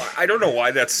 Well, I don't know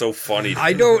why that's so funny.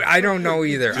 I don't know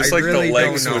either. Just I like really the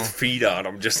legs don't know. with feet on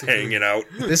them just hanging out.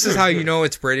 This is how you know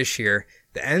it's British here.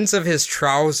 The ends of his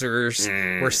trousers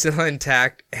were still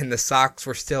intact, and the socks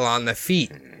were still on the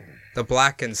feet. The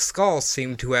blackened skull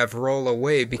seemed to have rolled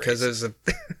away because it was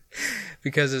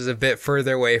a bit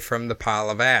further away from the pile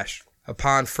of ash.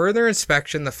 Upon further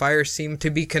inspection, the fire seemed to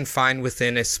be confined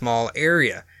within a small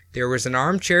area. There was an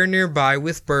armchair nearby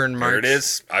with burn marks. There it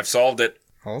is. I've solved it.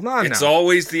 Hold on It's now.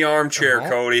 always the armchair,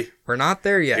 Cody. We're not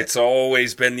there yet. It's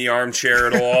always been the armchair.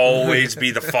 It'll always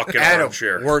be the fucking Adam,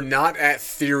 armchair. we're not at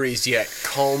theories yet.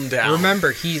 Calm down.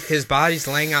 Remember, his body's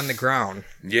laying on the ground.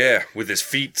 Yeah, with his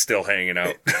feet still hanging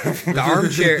out. The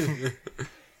armchair...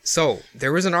 So,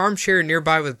 there was an armchair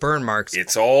nearby with burn marks.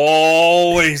 It's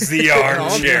always the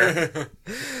armchair.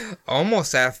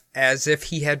 Almost as if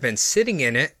he had been sitting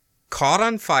in it, caught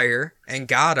on fire, and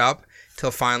got up,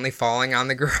 till finally falling on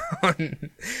the ground.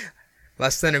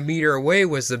 Less than a meter away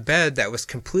was the bed that was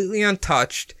completely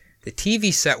untouched. The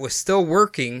TV set was still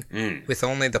working, with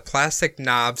only the plastic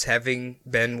knobs having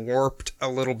been warped a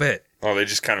little bit. Oh, they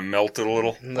just kind of melted a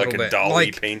little like a bit.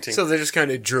 Dali painting. So they just kind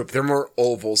of droop. They're more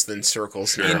ovals than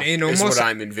circles. Sure. In is almost- what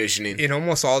I'm envisioning. In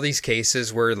almost all these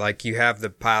cases where, like, you have the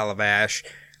pile of ash,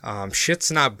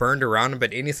 shit's not burned around,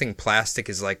 but anything plastic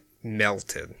is, like,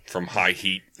 melted. From high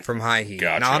heat. From high heat.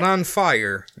 Gotcha. Not on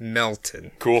fire,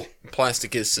 melted. Cool.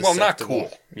 Plastic is Well, susceptible. not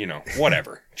cool. You know,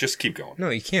 whatever. Just keep going. No,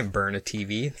 you can't burn a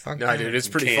TV. Fuck No, that. dude, it's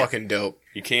pretty Can't. fucking dope.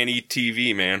 You can't eat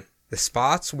TV, man. The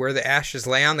spots where the ashes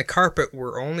lay on the carpet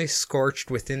were only scorched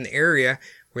within the area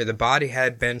where the body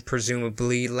had been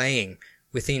presumably laying.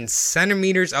 Within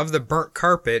centimeters of the burnt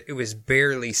carpet, it was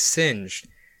barely singed.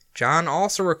 John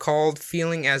also recalled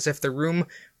feeling as if the room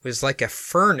was like a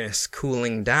furnace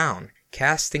cooling down,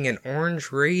 casting an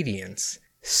orange radiance.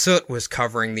 Soot was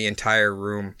covering the entire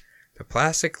room. The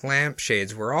plastic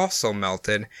lampshades were also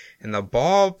melted, and the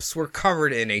bulbs were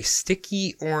covered in a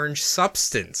sticky orange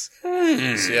substance.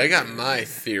 See, I got my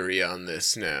theory on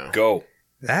this now. Go.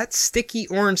 That sticky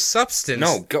orange substance...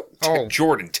 No, go.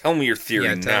 Jordan, tell me your theory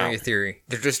now. Yeah, tell me your theory.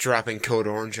 They're just dropping Code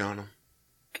Orange on them.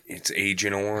 It's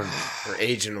Agent Orange. Or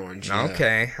Agent Orange, yeah.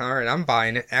 Okay, alright, I'm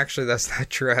buying it. Actually, that's not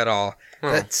true at all.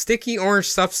 Huh. That sticky orange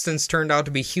substance turned out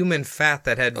to be human fat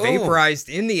that had vaporized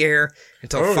in the air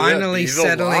until finally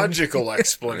settling... logical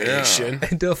explanation.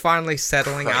 Until finally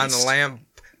settling on the lamp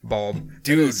bulb.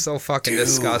 Dude, it's so fucking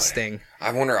disgusting.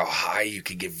 I wonder how high you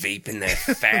could get vaping that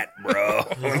fat, bro.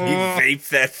 When you vape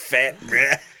that fat,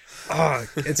 bruh. Oh,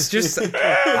 it's just,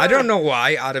 I don't know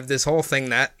why out of this whole thing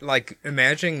that, like,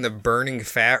 imagining the burning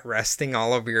fat resting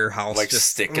all over your house. Like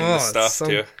just sticking the stuff, it's so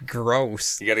too.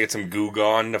 Gross. You gotta get some Goo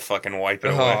Gone to fucking wipe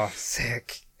it away. Oh,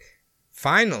 sick.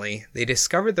 Finally, they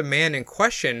discovered the man in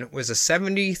question was a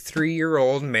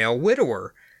 73-year-old male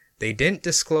widower. They didn't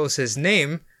disclose his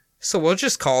name, so we'll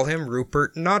just call him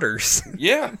Rupert Nutters.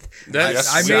 Yeah. That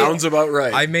sounds about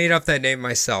right. I made up that name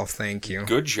myself, thank you.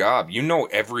 Good job. You know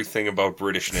everything about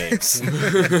British names.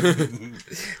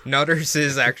 Nutters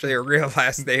is actually a real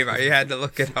last name. I had to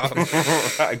look it up.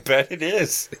 I bet it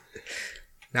is.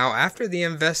 Now, after the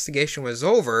investigation was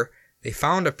over, they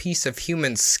found a piece of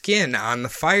human skin on the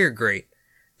fire grate.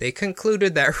 They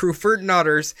concluded that Rupert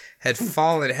Nutters had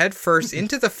fallen headfirst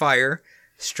into the fire,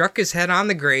 struck his head on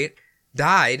the grate,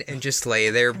 died, and just lay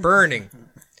there burning.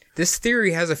 This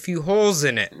theory has a few holes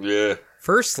in it. Yeah.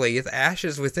 Firstly, the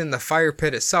ashes within the fire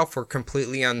pit itself were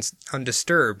completely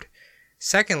undisturbed.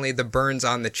 Secondly, the burns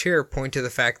on the chair point to the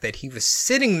fact that he was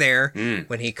sitting there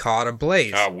when he caught a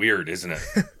blaze. Ah, weird, isn't it?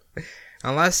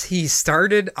 Unless he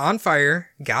started on fire,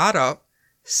 got up,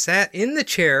 sat in the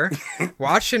chair,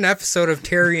 watched an episode of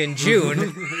Terry and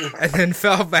June, and then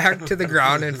fell back to the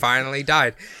ground and finally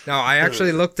died. Now, I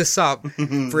actually looked this up.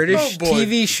 British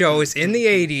TV shows in the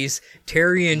 80s,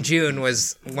 Terry and June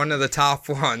was one of the top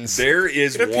ones. There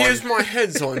is It appears my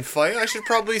head's on fire. I should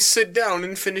probably sit down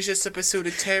and finish this episode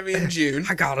of Terry and June.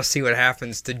 I gotta see what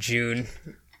happens to June.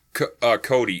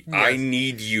 Cody, Yes. I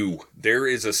need you. There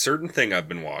is a certain thing I've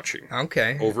been watching.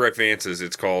 Okay. Over at Vance's,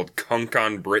 it's called Kunk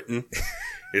on Britain.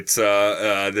 It's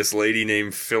this lady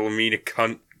named Philomena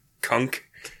Kunk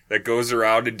that goes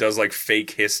around and does like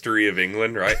fake history of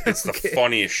England, right? It's the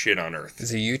funniest shit on earth.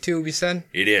 Is it YouTube, you said?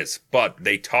 It is. But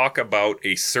they talk about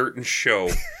a certain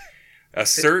show. A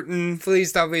certain...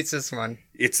 Please tell me it's this one.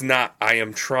 It's not. I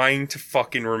am trying to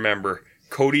fucking remember.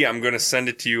 Cody, I'm going to send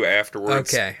it to you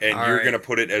afterwards. Okay. And all you're right. going to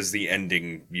put it as the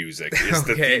ending music. It's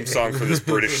the Okay. theme song for this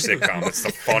British sitcom. It's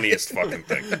the funniest fucking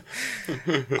thing.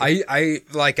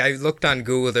 I looked on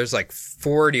Google, there's like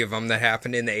 40 of them that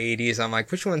happened in the 80s. I'm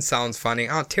like, which one sounds funny?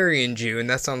 Oh, Terry and June.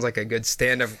 That sounds like a good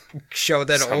stand-up show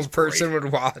that an Sounds old person great.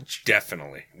 would watch.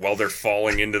 Definitely. While they're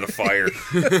falling into the fire.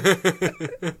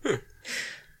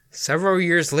 Several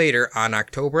years later, on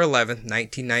October 11th,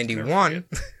 1991,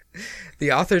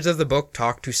 the authors of the book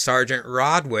talked to Sergeant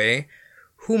Rodway,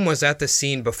 whom was at the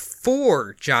scene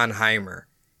before John Heimer.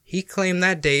 He claimed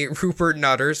that day Rupert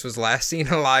Nutters was last seen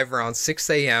alive around 6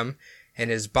 a.m., and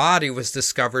his body was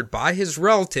discovered by his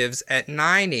relatives at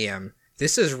 9 a.m.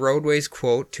 This is Rodway's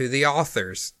quote to the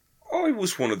authors. I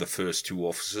was one of the first two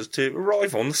officers to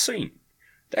arrive on the scene.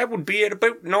 That would be at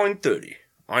about 9:30.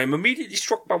 I am immediately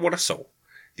struck by what I saw.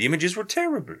 The images were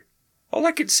terrible. All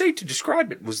I could say to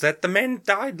describe it was that the man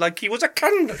died like he was a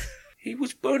candle. He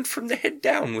was burnt from the head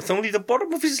down with only the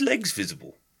bottom of his legs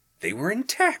visible. They were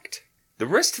intact. The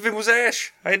rest of him was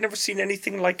ash. I had never seen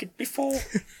anything like it before.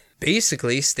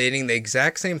 Basically stating the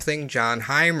exact same thing John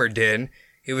Heimer did.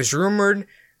 It was rumored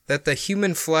that the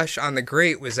human flesh on the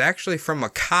grate was actually from a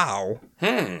cow.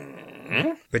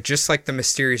 But just like the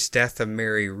mysterious death of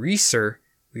Mary Reeser,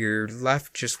 we are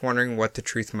left just wondering what the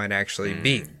truth might actually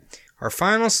be. Our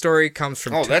final story comes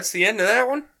from... Oh, that's the end of that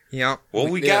one? Yeah. Well,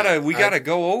 we gotta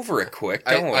go over it quick,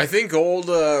 don't we? I think old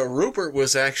Rupert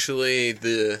was actually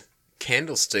the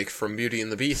candlestick from Beauty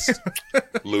and the Beast.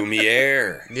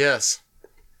 Lumiere. Yes.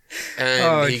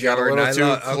 And he got a little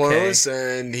too close,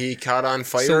 and he caught on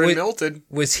fire and melted.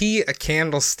 Was he a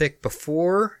candlestick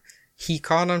before he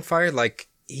caught on fire? Like,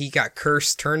 he got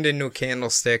cursed, turned into a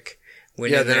candlestick.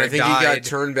 When then I think died, he got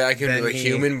turned back into a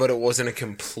human, but it wasn't a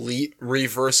complete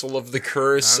reversal of the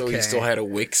curse, so he still had a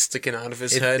wick sticking out of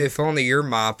his head. If only your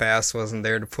mop ass wasn't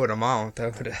there to put him out,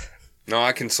 that would have... No,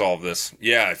 I can solve this.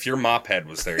 Yeah, if your mop head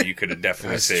was there, you could have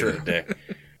definitely saved the day.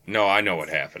 No, I know what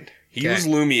happened. He was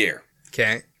Lumiere.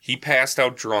 Okay. He passed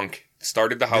out drunk,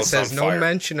 started the house on fire. This has no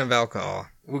mention of alcohol.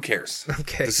 Who cares?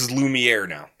 Okay. This is Lumiere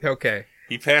now. Okay.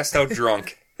 He passed out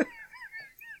drunk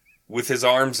with his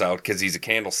arms out because he's a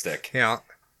candlestick. Yeah.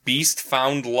 Beast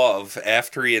found love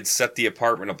after he had set the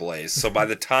apartment ablaze. So by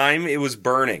the time it was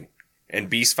burning and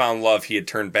Beast found love, he had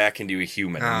turned back into a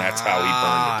human, and that's how he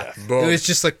burned to death. Boom. It was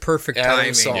just like perfect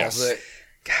timing. Solves it.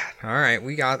 God, all right,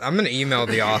 I'm going to email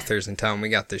the authors and tell them we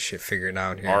got this shit figured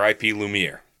out here. R.I.P.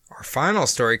 Lumiere. Our final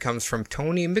story comes from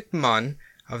Tony McMunn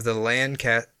of the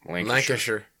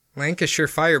Lancashire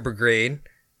Fire Brigade.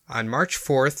 On March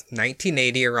 4th,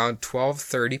 1980, around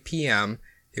 12:30 p.m.,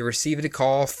 they received a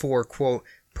call for, quote,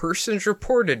 persons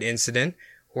reported incident,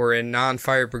 or in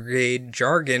non-fire brigade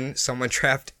jargon, someone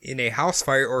trapped in a house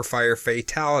fire or fire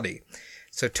fatality.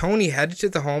 So Tony headed to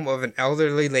the home of an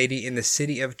elderly lady in the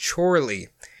city of Chorley.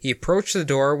 He approached the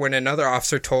door when another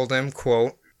officer told him,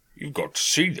 quote, "You've got to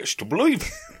see this to believe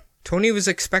it." Tony was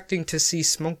expecting to see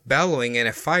smoke bellowing and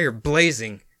a fire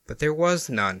blazing, but there was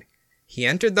none. He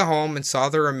entered the home and saw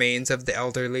the remains of the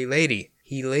elderly lady.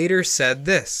 He later said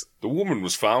this: "The woman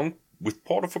was found with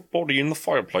part of her body in the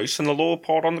fireplace and the lower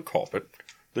part on the carpet.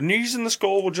 The knees and the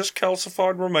skull were just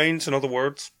calcified remains, in other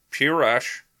words, pure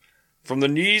ash. From the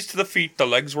knees to the feet, the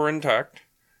legs were intact.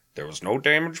 There was no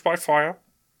damage by fire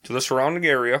to the surrounding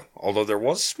area, although there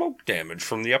was smoke damage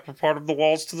from the upper part of the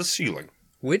walls to the ceiling."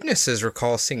 Witnesses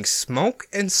recall seeing smoke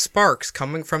and sparks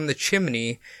coming from the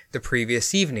chimney the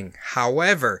previous evening.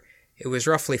 However, it was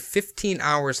roughly 15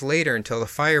 hours later until the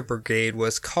fire brigade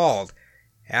was called.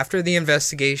 After the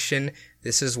investigation,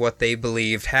 this is what they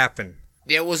believed happened.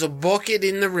 "There was a bucket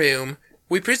in the room.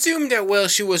 We presumed that while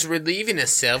she was relieving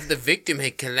herself, the victim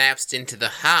had collapsed into the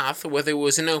hearth where there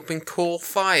was an open coal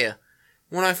fire.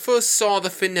 When I first saw the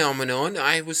phenomenon,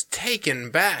 I was taken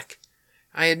back.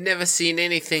 I had never seen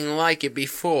anything like it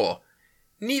before.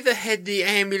 Neither had the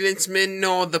ambulance men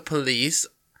nor the police,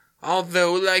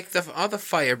 although, like the other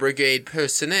fire brigade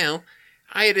personnel,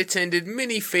 I had attended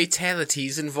many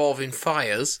fatalities involving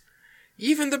fires.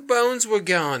 Even the bones were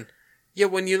gone.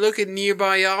 Yet when you look at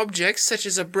nearby objects, such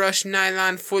as a brushed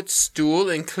nylon footstool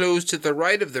enclosed to the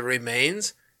right of the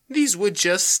remains, these were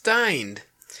just stained."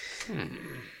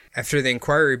 After the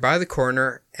inquiry by the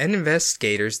coroner and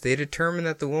investigators, they determined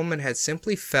that the woman had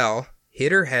simply fell,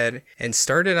 hit her head, and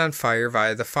started on fire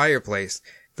via the fireplace.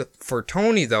 For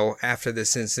Tony, though, after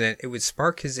this incident, it would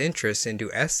spark his interest into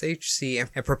SHC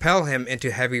and propel him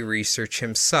into heavy research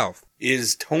himself.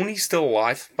 Is Tony still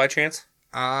alive, by chance?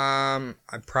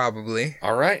 Probably.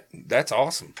 All right. That's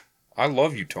awesome. I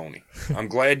love you, Tony. I'm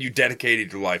glad you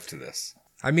dedicated your life to this.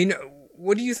 I mean,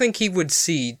 what do you think he would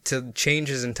see to change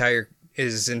his entire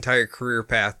career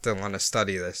path to want to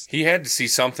study this? He had to see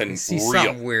something real.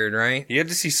 Something weird, right? He had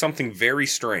to see something very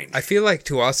strange. I feel like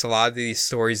to us, a lot of these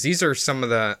stories, these are some of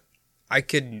the...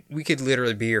 we could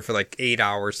literally be here for like 8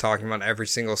 hours talking about every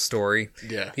single story.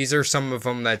 Yeah. These are some of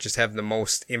them that just have the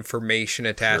most information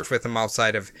attached with them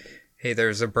outside of, hey,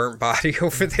 there's a burnt body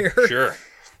over there. Sure.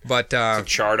 But, it's a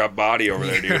charred up body over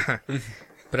there, dude.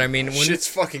 But I mean, shit's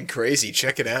fucking crazy.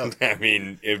 Check it out. I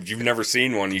mean, if you've never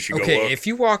seen one, you should go look. Okay, if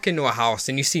you walk into a house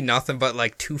and you see nothing but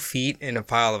like 2 feet in a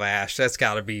pile of ash, that's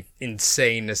got to be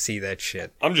insane to see that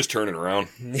shit. I'm just turning around.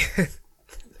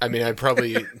 I mean, I'd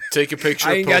probably take a picture.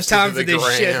 I ain't got time for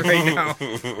this shit right now.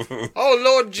 Oh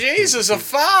Lord Jesus, a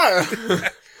fire!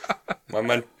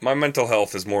 My mental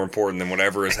health is more important than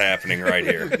whatever is happening right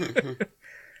here.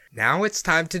 Now it's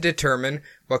time to determine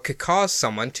what could cause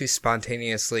someone to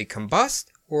spontaneously combust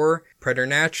or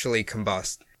preternaturally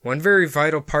combust. One very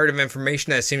vital part of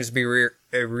information that seems to be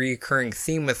a recurring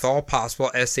theme with all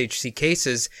possible SHC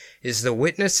cases is the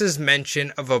witness's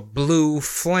mention of a blue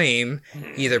flame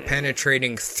either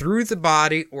penetrating through the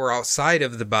body or outside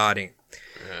of the body.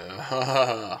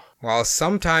 While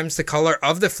sometimes the color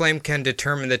of the flame can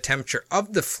determine the temperature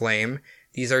of the flame,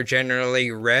 these are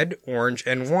generally red, orange,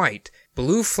 and white.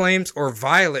 Blue flames or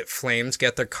violet flames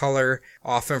get their color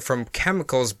often from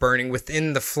chemicals burning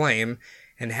within the flame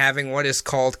and having what is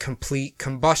called complete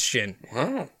combustion.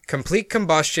 Wow. Complete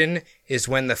combustion is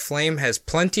when the flame has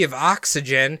plenty of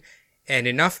oxygen and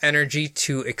enough energy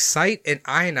to excite and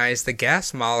ionize the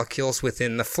gas molecules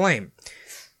within the flame.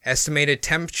 Estimated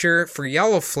temperature for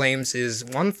yellow flames is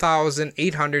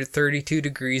 1,832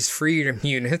 degrees freedom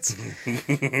units.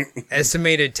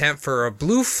 Estimated temp for a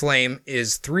blue flame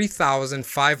is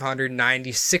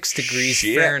 3,596 degrees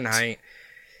Fahrenheit.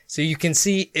 So you can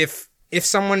see if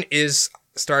someone is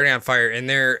starting on fire and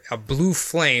they're a blue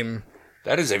flame,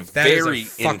 that is a very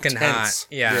fucking intense hot.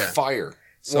 Yeah. fire.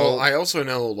 So, well, I also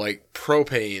know, like,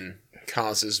 propane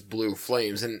causes blue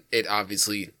flames, and it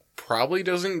obviously probably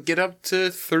doesn't get up to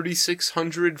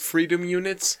 3,600 freedom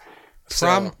units.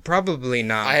 Probably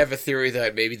not. I have a theory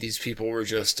that maybe these people were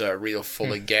just real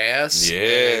full of gas.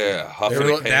 Yeah,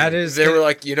 They were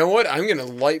like, you know what? I'm gonna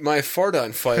light my fart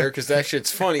on fire because that shit's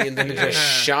funny, and then it just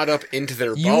shot up into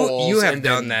their balls. You have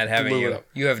done that, haven't you?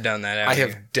 You have done that. I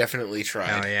have definitely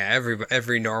tried. Oh yeah,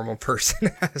 every normal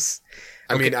person has.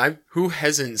 I mean, who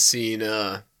hasn't seen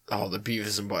the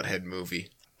Beavis and Butthead movie?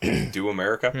 Do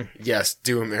America? Yes,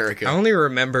 Do America. I only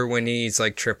remember when he's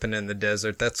like tripping in the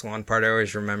desert. That's one part I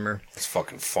always remember. It's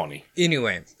fucking funny.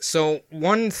 Anyway, so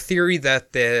one theory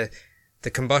that the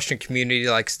combustion community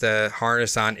likes to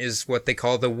harness on is what they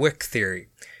call the wick theory.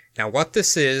 Now, what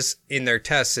this is in their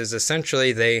tests is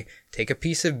essentially they take a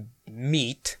piece of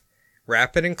meat,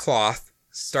 wrap it in cloth,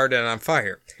 start it on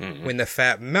fire. Mm-hmm. When the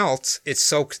fat melts, it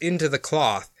soaks into the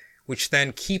cloth, which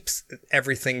then keeps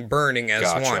everything burning as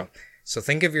one. So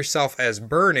think of yourself as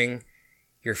burning,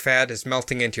 your fat is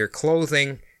melting into your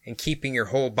clothing and keeping your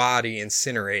whole body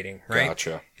incinerating, right?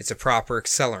 Gotcha. It's a proper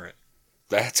accelerant.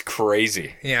 That's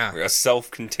crazy. Yeah. A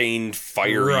self-contained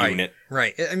fire unit.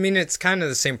 Right. I mean, it's kind of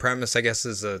the same premise, I guess,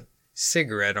 as a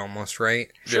cigarette almost,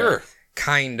 right? Sure. Yeah.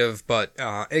 Kind of, but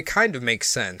it kind of makes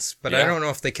sense. But I don't know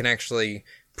if they can actually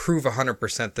prove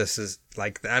 100% this is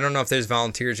like, I don't know if there's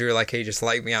volunteers who are like, hey, just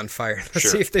light me on fire.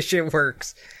 Let's see if this shit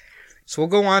works. So we'll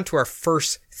go on to our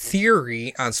first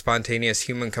theory on spontaneous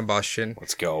human combustion.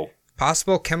 Let's go.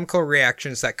 Possible chemical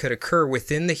reactions that could occur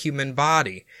within the human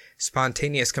body.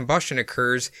 Spontaneous combustion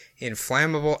occurs in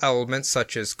flammable elements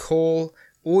such as coal,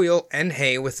 oil, and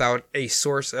hay without a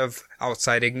source of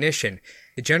outside ignition.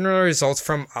 It generally results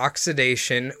from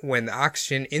oxidation when the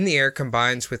oxygen in the air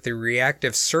combines with the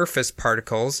reactive surface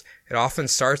particles. It often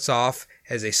starts off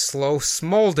as a slow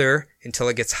smolder until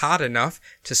it gets hot enough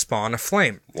to spawn a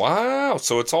flame. Wow,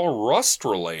 so it's all rust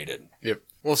related. Yep.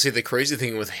 Well, see, the crazy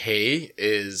thing with hay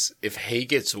is if hay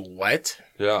gets wet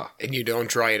and you don't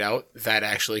dry it out, that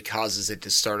actually causes it to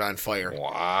start on fire.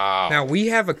 Wow. Now, we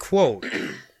have a quote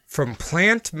from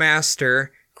plant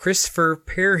master Christopher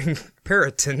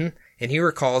Perrotin, and he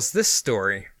recalls this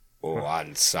story.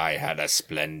 Once I had a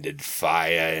splendid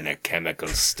fire in a chemical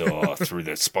store through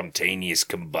the spontaneous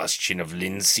combustion of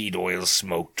linseed oil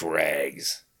smoked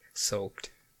rags.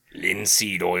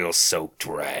 Linseed oil soaked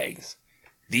rags.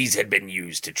 These had been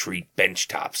used to treat bench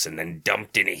tops and then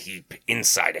dumped in a heap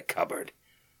inside a cupboard.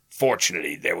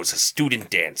 Fortunately, there was a student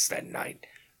dance that night,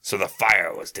 so the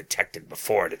fire was detected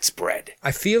before it had spread.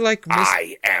 I feel like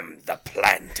I am the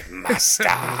plant master.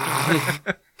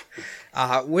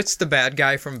 What's the bad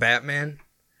guy from Batman?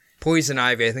 Poison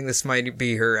Ivy. I think this might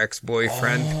be her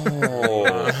ex-boyfriend.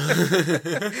 Oh.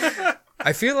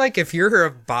 I feel like if you're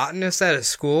a botanist at a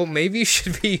school, maybe you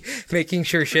should be making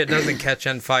sure shit doesn't catch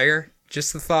on fire.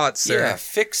 Just the thought, sir. Yeah,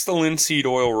 fix the linseed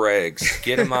oil rags.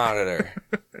 Get them out of there.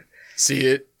 See,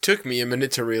 it took me a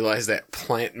minute to realize that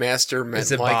plant master meant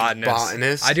like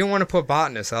botanist. I didn't want to put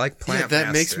botanist. I like plant master.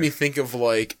 That makes me think of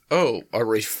like, a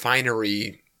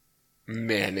refinery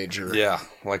manager. Yeah,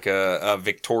 like a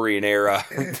Victorian era.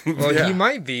 Well, he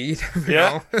might be.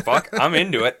 Fuck, I'm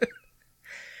into it.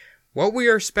 What we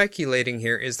are speculating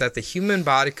here is that the human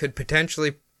body could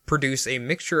potentially produce a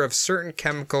mixture of certain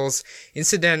chemicals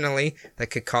incidentally that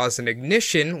could cause an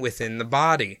ignition within the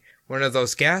body. One of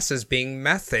those gases being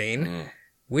methane,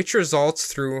 which results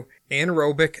through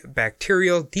anaerobic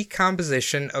bacterial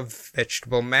decomposition of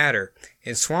vegetable matter.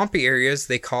 In swampy areas,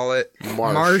 they call it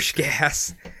marsh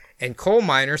gas, and coal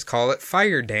miners call it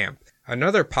fire damp.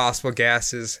 Another possible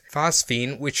gas is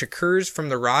phosphine, which occurs from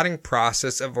the rotting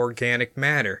process of organic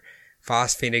matter.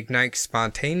 Phosphine ignites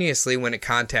spontaneously when it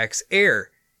contacts air.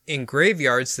 In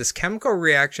graveyards, this chemical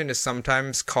reaction is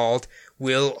sometimes called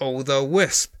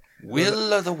will-o'-the-wisp.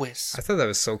 Will-o'-the-wisp. I thought that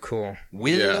was so cool.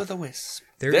 Will-o'-the-wisp.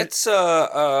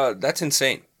 That's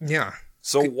insane. Yeah.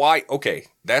 So why? Okay,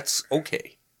 that's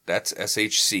okay. That's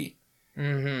SHC.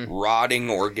 Mm-hmm. Rotting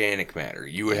organic matter.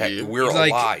 We're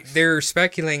alive. They're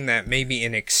speculating that maybe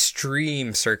in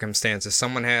extreme circumstances,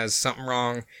 someone has something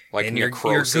wrong, like and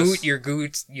necrosis. your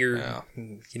goods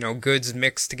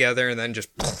mixed together, and then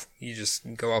you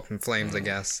just go up in flames. I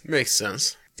guess makes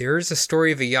sense. There is a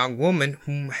story of a young woman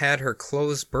who had her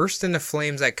clothes burst into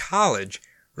flames at college.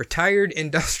 Retired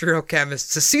industrial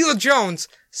chemist Cecile Jones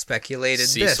speculated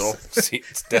Cecil. this.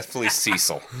 It's definitely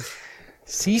Cecil.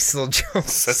 Cecil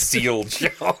Jones. Cecile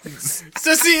Jones.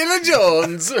 Cecile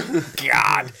Jones.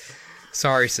 God.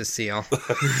 Sorry, Cecile.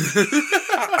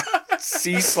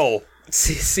 Cecil.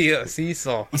 Cecil. You're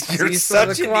Cecil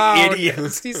such the an clown.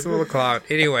 idiot. Cecil the clown.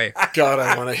 Anyway. God,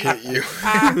 I want to hit you.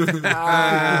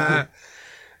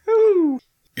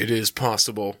 It is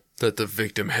possible that the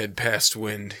victim had passed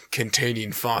wind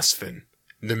containing phosphine.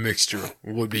 The mixture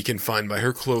would be confined by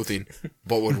her clothing,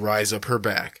 but would rise up her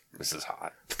back. This is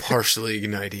hot. Partially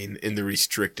igniting in the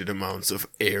restricted amounts of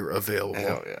air available.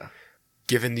 Hell yeah.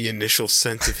 Given the initial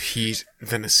sense of heat,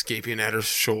 then escaping at her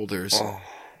shoulders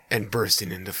and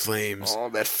bursting into flames. Oh,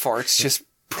 that fart's just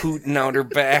pooting out her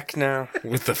back now.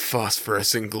 With the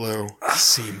phosphorescent glow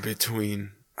seen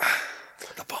between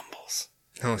The bumbles.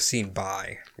 No, seen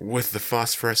by. With the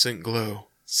phosphorescent glow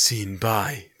seen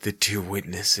by the two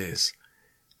witnesses.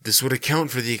 This would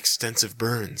account for the extensive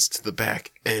burns to the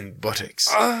back and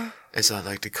buttocks, as I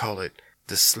like to call it,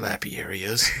 the slappy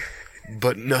areas,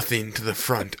 but nothing to the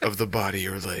front of the body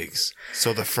or legs,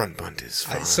 so the front bunt is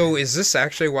fine. So is this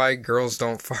actually why girls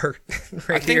don't fart?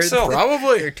 I think so.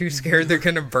 Probably. They're too scared they're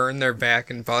going to burn their back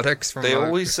and buttocks from They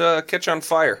always catch on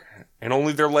fire, and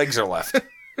only their legs are left.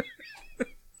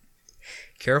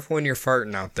 Careful when you're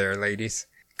farting out there, ladies.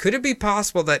 Could it be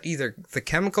possible that either the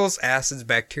chemicals, acids,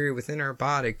 bacteria within our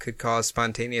body could cause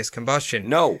spontaneous combustion?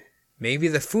 No. Maybe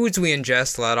the foods we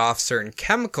ingest let off certain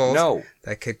chemicals No.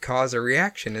 that could cause a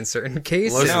reaction in certain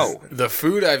cases. No. The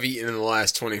food I've eaten in the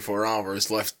last 24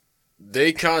 hours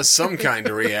they cause some kind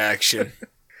of reaction.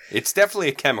 It's definitely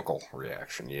a chemical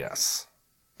reaction, yes.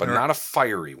 But not a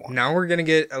fiery one. Now we're going to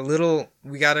get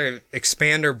we got to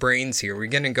expand our brains here. We're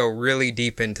going to go really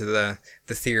deep into the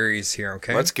theories here,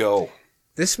 okay? Let's go.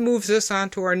 This moves us on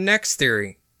to our next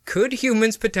theory. Could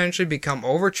humans potentially become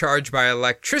overcharged by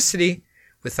electricity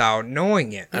without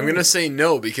knowing it? I'm going to say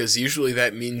no, because usually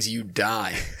that means you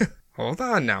die. Hold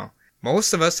on now.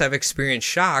 Most of us have experienced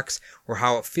shocks or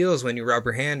how it feels when you rub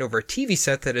your hand over a TV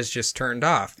set that is just turned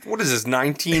off. What is this,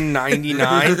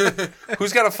 1999?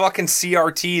 Who's got a fucking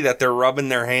CRT that they're rubbing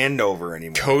their hand over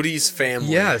anymore? Cody's family.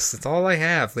 Yes, that's all I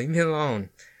have. Leave me alone.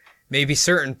 Maybe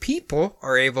certain people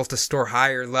are able to store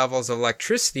higher levels of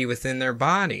electricity within their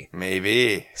body.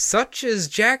 Maybe. Such as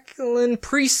Jacqueline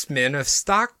Priestman of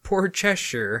Stockport,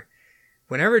 Cheshire.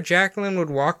 Whenever Jacqueline would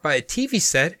walk by a TV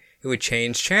set, it would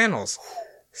change channels.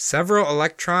 Several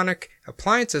electronic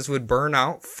appliances would burn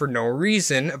out for no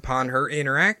reason upon her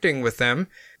interacting with them.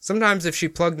 Sometimes if she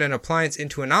plugged an appliance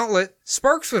into an outlet,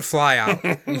 sparks would fly out.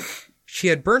 She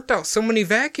had burnt out so many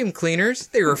vacuum cleaners,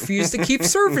 they refused to keep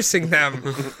servicing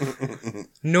them.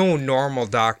 No normal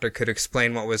doctor could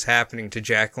explain what was happening to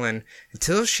Jacqueline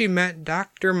until she met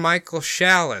Dr. Michael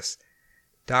Shallis.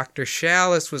 Dr.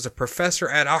 Shallis was a professor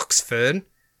at Oxford.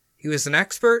 He was an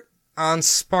expert on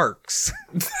sparks.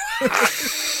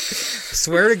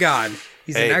 Swear to God,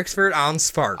 he's an expert on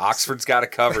sparks. Oxford's got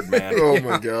it covered, man. Oh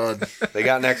my God. They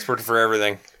got an expert for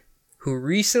everything. Who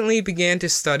recently began to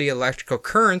study electrical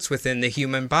currents within the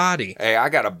human body. Hey, I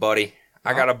got a buddy.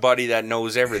 I got a buddy that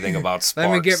knows everything about sparks.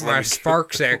 Let me get my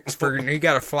sparks expert, and you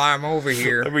got to fly him over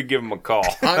here. Let me give him a call.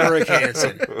 I'm Rick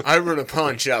Hansen. I run a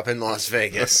pawn shop in Las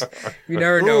Vegas. You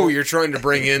never know. Oh, you're trying to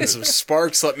bring in some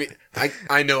sparks?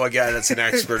 I know a guy that's an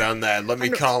expert on that. Let me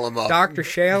call him up. Dr.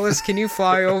 Shallis, can you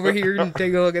fly over here and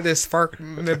take a look at this spark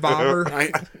bomber?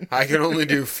 I can only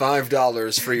do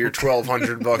 $5 for your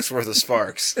 $1,200 worth of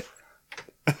sparks.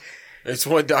 It's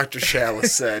what Dr. Shallis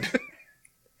said.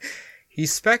 He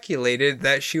speculated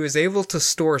that she was able to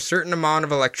store a certain amount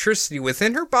of electricity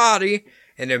within her body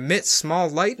and emit small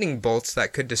lightning bolts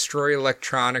that could destroy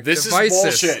electronic devices.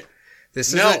 This is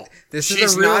bullshit. This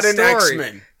is a real not an story.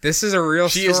 X-Men. This is a real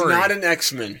story. She is not an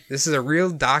X-Men. This is a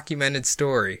real documented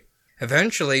story.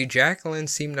 Eventually, Jacqueline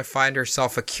seemed to find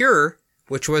herself a cure,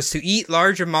 which was to eat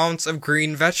large amounts of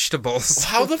green vegetables.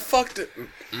 How the fuck did...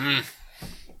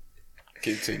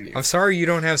 Continue. I'm sorry you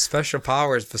don't have special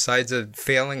powers besides a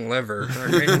failing liver.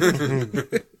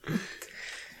 Right?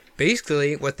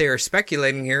 Basically, what they are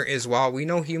speculating here is while we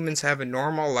know humans have a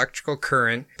normal electrical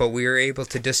current, but we are able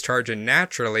to discharge it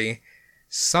naturally,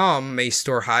 some may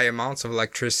store high amounts of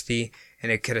electricity,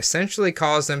 and it could essentially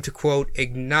cause them to, quote,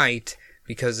 ignite,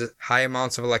 because high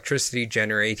amounts of electricity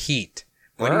generate heat.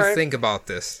 What do you think about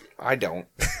this? I don't.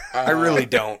 I really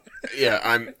don't.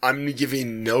 Yeah, I'm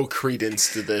giving no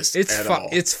credence to this at all.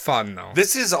 It's fun, though.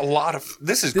 This is great.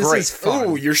 This is fun.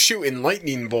 Oh, you're shooting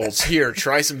lightning bolts. Here,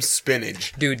 try some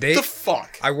spinach. Dude, what the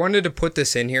fuck? I wanted to put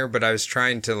this in here, but I was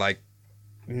trying to,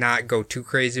 not go too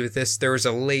crazy with this. There was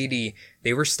a lady,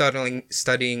 they were studying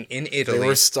in Italy. They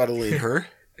were studying her?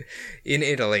 In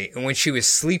Italy. And when she was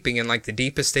sleeping in, the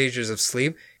deepest stages of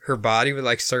sleep, her body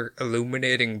would, start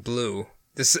illuminating blue.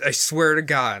 This, I swear to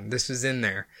God, this was in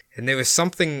there. And there was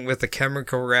something with a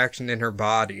chemical reaction in her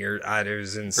body, or it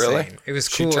was insane. Really? It was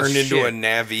cool. She turned as into shit. a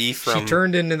Na'vi from. She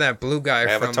turned into that blue guy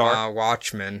Avatar? from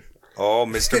Watchmen. Oh,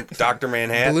 Mr. Dr.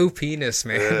 Manhattan. Blue penis,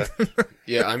 man.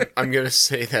 Yeah, I'm gonna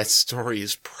say that story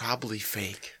is probably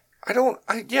fake. I'm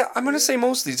gonna say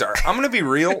most of these are. I'm gonna be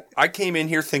real. I came in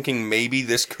here thinking maybe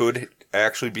this could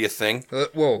actually be a thing.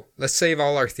 Whoa, let's save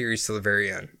all our theories till the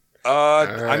very end.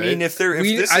 I mean, if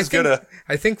this is gonna...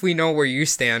 I think we know where you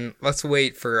stand. Let's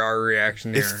wait for our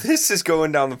reaction here. If this is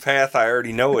going down the path I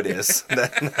already know it is,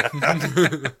 then...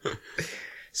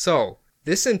 So,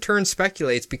 this in turn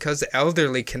speculates because the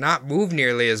elderly cannot move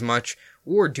nearly as much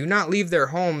or do not leave their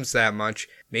homes that much,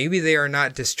 maybe they are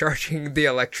not discharging the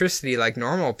electricity like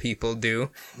normal people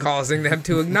do, causing them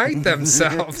to ignite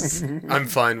themselves. I'm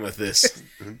fine with this.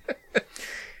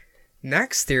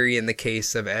 Next theory in the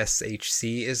case of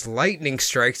SHC is lightning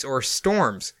strikes or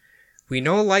storms. We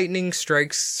know lightning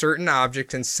strikes certain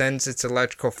objects and sends its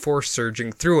electrical force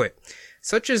surging through it,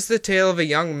 such as the tale of a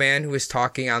young man who is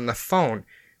talking on the phone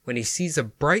when he sees a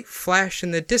bright flash in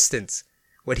the distance.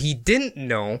 What he didn't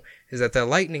know is that the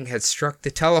lightning had struck the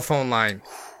telephone line,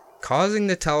 causing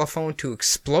the telephone to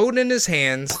explode in his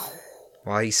hands.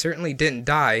 While he certainly didn't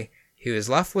die, he was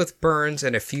left with burns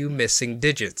and a few missing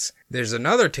digits. There's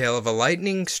another tale of a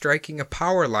lightning striking a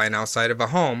power line outside of a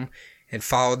home and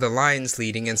followed the lines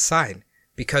leading inside.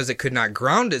 Because it could not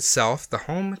ground itself, the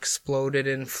home exploded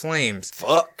in flames.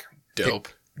 Fuck. Dope.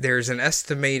 There's an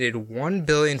estimated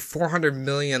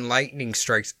 1,400,000,000 lightning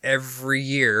strikes every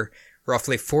year,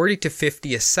 roughly 40 to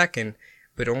 50 a second,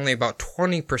 but only about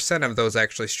 20% of those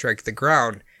actually strike the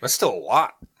ground. That's still a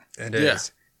lot. It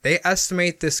is. They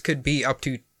estimate this could be up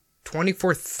to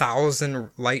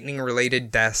 24,000 lightning-related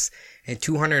deaths and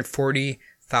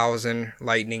 240,000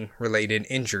 lightning-related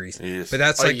injuries. Yes. But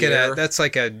that's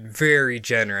like a very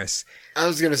generous. I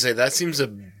was gonna say that seems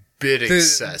a bit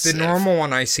excessive. The normal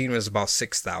one I seen was about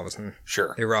 6,000.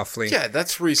 Sure. Roughly. Yeah,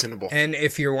 that's reasonable. And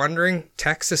if you're wondering,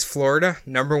 Texas, Florida,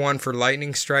 #1 for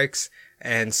lightning strikes,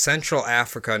 and Central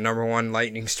Africa, #1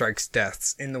 lightning strikes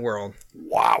deaths in the world.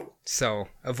 Wow. So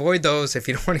avoid those if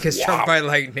you don't want to get struck by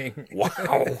lightning.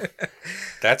 Wow.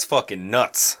 That's fucking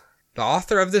nuts. The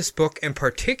author of this book in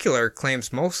particular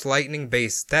claims most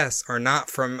lightning-based deaths are not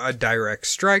from a direct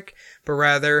strike, but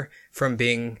rather from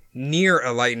being near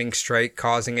a lightning strike,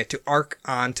 causing it to arc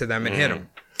onto them and hit them.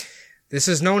 This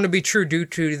is known to be true due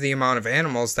to the amount of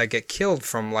animals that get killed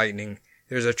from lightning.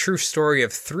 There's a true story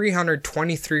of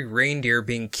 323 reindeer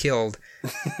being killed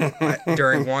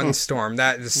during one storm.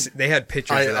 They had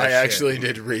pictures of that shit. I actually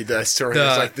did read that story. I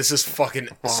was like, this is fucking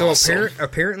awesome. So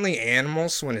apparently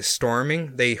animals, when it's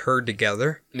storming, they herd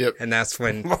together. Yep. And that's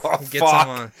when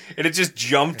And it just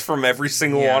jumped from every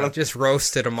single one of them. Just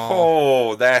roasted them all.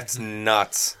 Oh, that's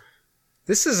nuts.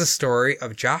 This is a story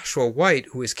of Joshua White,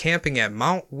 who is camping at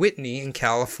Mount Whitney in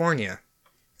California.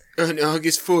 On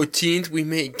August 14th, we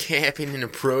made camp in an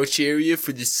approach area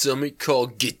for the summit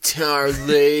called Guitar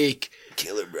Lake.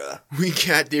 Killer, bro. We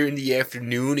got there in the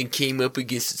afternoon and came up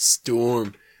against a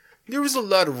storm. There was a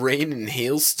lot of rain and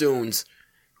hailstones.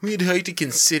 We had hiked a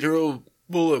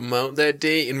considerable amount that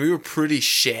day, and we were pretty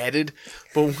shattered,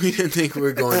 but we didn't think we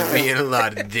were going to be in a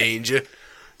lot of danger.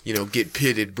 You know, get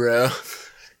pitted, bro.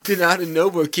 Then out of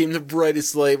nowhere came the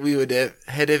brightest light we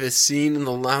had ever seen and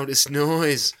the loudest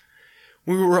noise.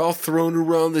 We were all thrown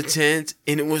around the tent,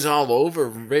 and it was all over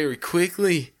very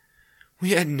quickly.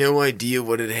 We had no idea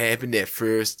what had happened at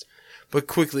first, but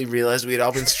quickly realized we had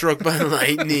all been struck by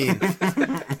lightning.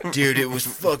 Dude, it was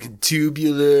fucking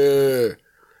tubular.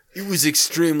 It was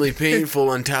extremely painful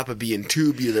on top of being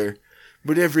tubular,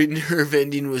 but every nerve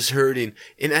ending was hurting,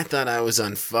 and I thought I was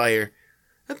on fire.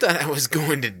 I thought I was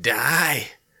going to die.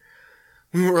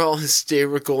 We were all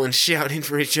hysterical and shouting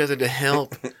for each other to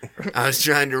help. I was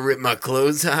trying to rip my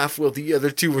clothes off while the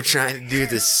other two were trying to do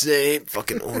the same.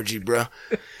 Fucking orgy, bro.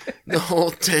 The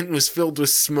whole tent was filled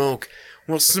with smoke.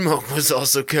 Well, smoke was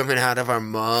also coming out of our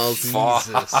mouths.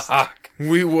 Jesus.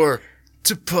 We were,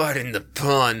 to pardon the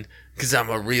pun, because I'm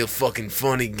a real fucking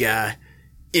funny guy,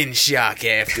 in shock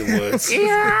afterwards.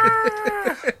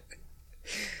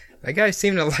 That guy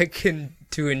seemed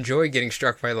to enjoy getting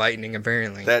struck by lightning,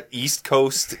 apparently. That East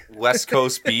Coast, West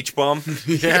Coast beach bum.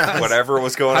 Yeah. Whatever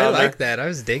was going on I like there. that. I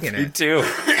was digging it. Me too.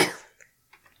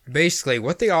 Basically,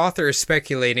 what the author is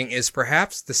speculating is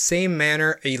perhaps the same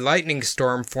manner a lightning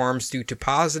storm forms due to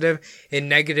positive and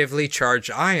negatively charged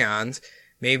ions.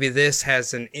 Maybe this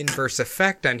has an inverse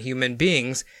effect on human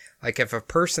beings, like if a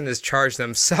person is charged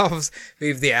themselves,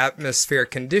 maybe the atmospheric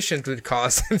conditions would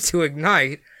cause them to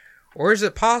ignite. Or is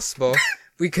it possible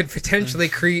we could potentially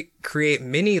create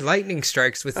mini lightning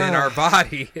strikes within our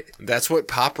body. That's what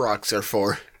pop rocks are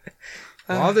for.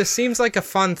 While this seems like a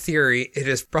fun theory, it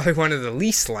is probably one of the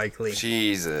least likely.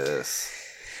 Jesus.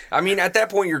 I mean, at that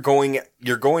point, you're going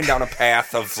down a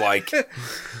path of like,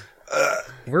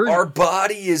 our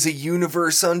body is a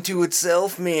universe unto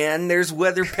itself, man. There's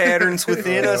weather patterns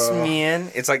within us, man.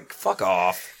 It's like, fuck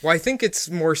off. Well, I think it's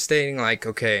more stating like,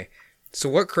 okay, so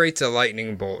what creates a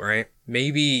lightning bolt, right?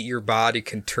 Maybe your body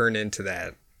can turn into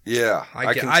that. Yeah,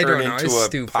 I can turn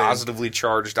into a positively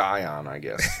charged ion, I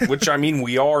guess. Which, I mean,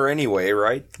 we are anyway,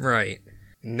 right? Right.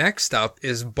 Next up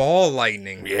is ball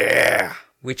lightning. Yeah.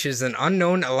 Which is an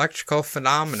unknown electrical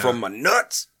phenomenon. From my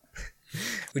nuts.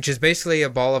 Which is basically a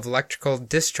ball of electrical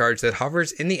discharge that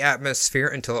hovers in the atmosphere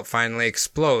until it finally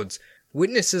explodes.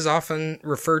 Witnesses often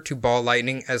refer to ball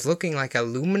lightning as looking like a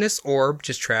luminous orb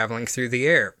just traveling through the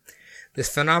air. This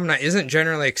phenomenon isn't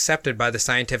generally accepted by the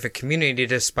scientific community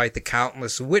despite the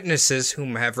countless witnesses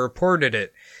whom have reported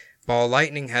it. Ball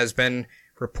lightning has been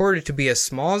reported to be as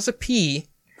small as a pea.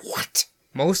 What?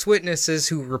 Most witnesses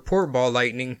who report ball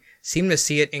lightning seem to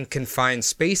see it in confined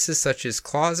spaces such as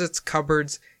closets,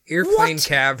 cupboards, airplane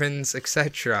cabins,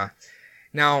 etc.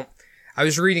 Now, I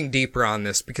was reading deeper on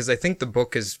this because I think the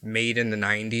book is made in the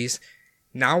 90s.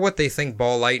 Now what they think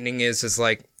ball lightning is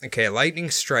like, okay, lightning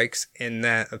strikes and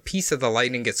that a piece of the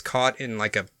lightning gets caught in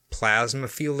like a plasma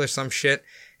field or some shit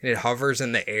and it hovers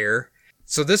in the air.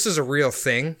 So this is a real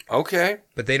thing. Okay.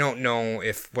 But they don't know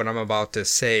if what I'm about to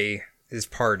say is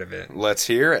part of it. Let's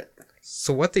hear it.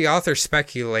 So what the author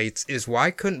speculates is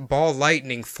why couldn't ball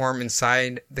lightning form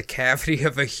inside the cavity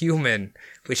of a human,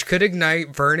 which could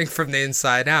ignite burning from the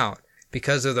inside out?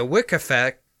 Because of the wick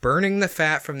effect, burning the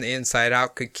fat from the inside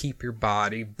out could keep your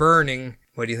body burning.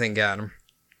 What do you think, Adam?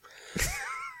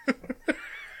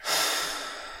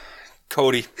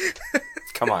 Cody,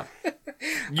 come on.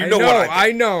 You know what I think.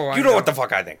 I know. You know what the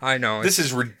fuck I think. I know. This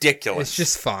is ridiculous. It's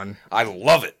just fun. I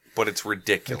love it, but it's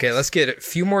ridiculous. Okay, let's get a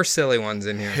few more silly ones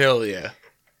in here. Hell yeah.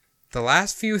 The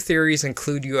last few theories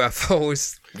include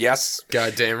UFOs. Yes.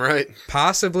 Goddamn right.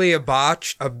 Possibly a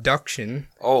botched abduction.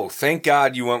 Oh, thank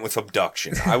God you went with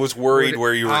abduction. I was worried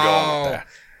where you were going with that.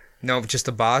 No, just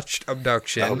a botched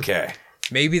abduction. Okay.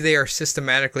 Maybe they are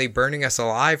systematically burning us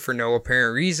alive for no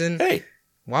apparent reason. Hey.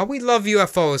 While we love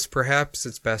UFOs, perhaps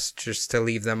it's best just to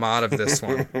leave them out of this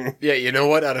one. Yeah, you know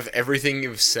what? Out of everything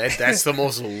you've said, that's the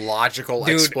most logical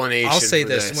explanation. I'll say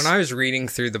this. When I was reading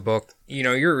through the book, you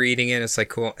know, you're reading it, it's like,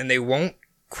 cool. And they won't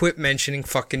quit mentioning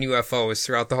fucking UFOs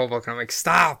throughout the whole book. I'm like,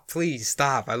 stop, please,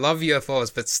 stop. I love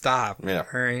UFOs, but stop. Yeah.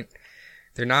 All right?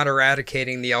 They're not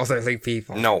eradicating the elderly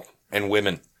people. No, and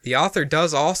women. The author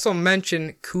does also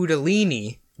mention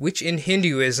Kundalini, which in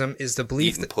Hinduism is the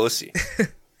belief Eating pussy.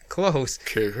 Close.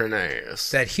 Kick her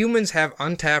ass. That humans have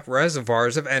untapped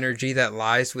reservoirs of energy that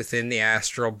lies within the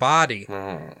astral body.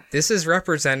 This is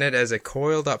represented as a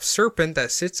coiled up serpent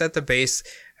that sits at the base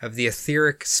of the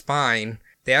etheric spine.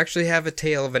 They actually have a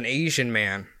tale of an Asian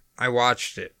man. I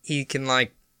watched it. He can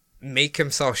like make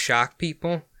himself shock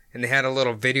people, and they had a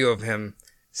little video of him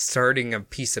starting a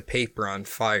piece of paper on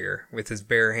fire with his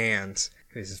bare hands.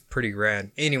 It was pretty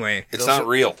rad. Anyway. It's not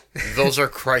real. Those are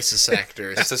crisis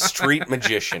actors. It's a street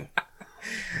magician.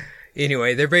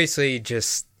 Anyway, they're basically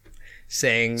just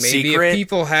saying maybe Secret if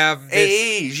people have this...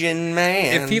 Asian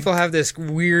man. If people have this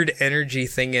weird energy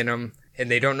thing in them, and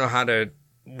they don't know how to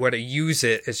use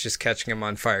it, it's just catching them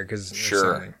on fire.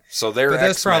 Sure. So they're But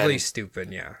that's X-Men, probably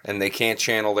stupid, yeah. and they can't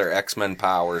channel their X-Men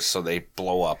powers, so they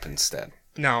blow up instead.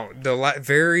 Now, the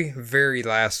very, very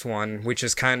last one, which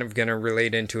is kind of going to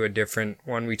relate into a different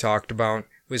one we talked about,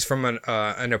 was from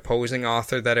an opposing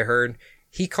author that I heard.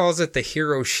 He calls it the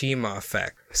Hiroshima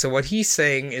effect. So what he's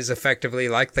saying is effectively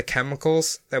like the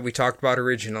chemicals that we talked about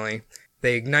originally.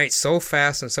 They ignite so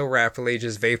fast and so rapidly, it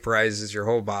just vaporizes your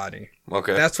whole body.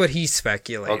 Okay. That's what he's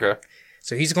speculating. Okay.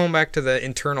 So he's going back to the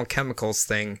internal chemicals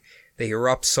thing. They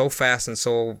erupt so fast and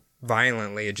so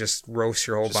violently, it just roasts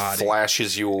your whole body.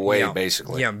 Flashes you away,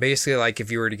 basically. Yeah, basically like if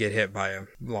you were to get hit by a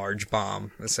large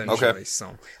bomb, essentially. Okay.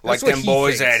 So like them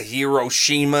boys at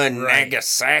Hiroshima and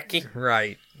Nagasaki?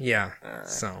 Right, yeah. Right.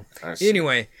 So, see.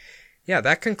 Anyway, yeah,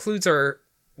 that concludes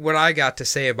what I got to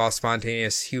say about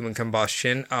spontaneous human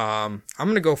combustion. I'm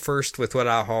going to go first with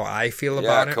how I feel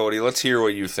about it. Yeah, Cody, let's hear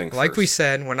what you think Like first. we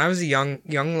said, when I was a young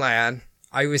lad,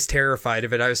 I was terrified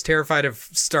of it. I was terrified of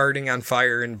starting on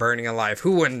fire and burning alive.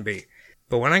 Who wouldn't be?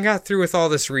 But when I got through with all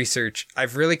this research,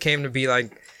 I've really came to be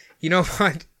like, you know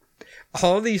what?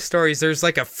 All these stories, there's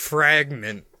like a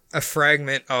fragment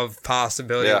of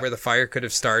possibility where the fire could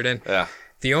have started. Yeah.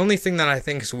 The only thing that I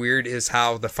think is weird is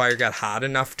how the fire got hot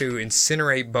enough to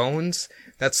incinerate bones.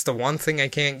 That's the one thing I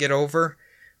can't get over.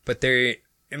 But in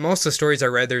most of the stories I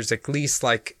read, there's at least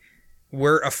like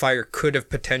where a fire could have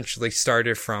potentially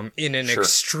started from in an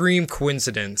extreme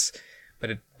coincidence.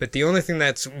 But the only thing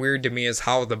that's weird to me is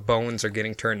how the bones are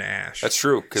getting turned to ash. That's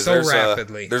true, because so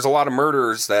rapidly. There's a lot of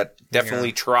murderers that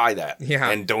definitely try that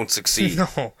and don't succeed.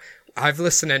 No, I've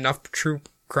listened to enough true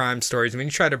crime stories. When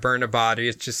you try to burn a body,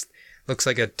 it just looks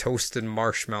like a toasted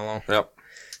marshmallow. Yep.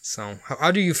 So,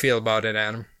 how do you feel about it,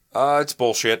 Adam? It's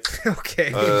bullshit.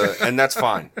 Okay. And that's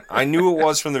fine. I knew it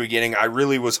was from the beginning. I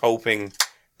really was hoping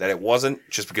that it wasn't,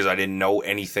 just because I didn't know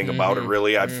anything about it,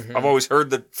 really. I've always heard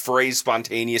the phrase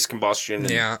spontaneous combustion.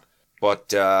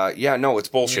 But, no, it's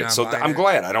bullshit. So I'm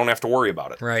glad I don't have to worry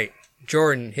about it. Right.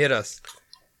 Jordan, hit us.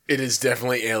 It is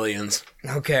definitely aliens.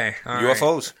 Okay.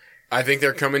 UFOs. Right. I think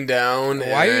they're coming down.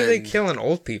 Why are they killing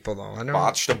old people, though? I don't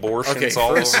Botched abortions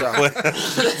all over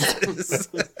the place.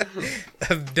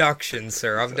 Abduction,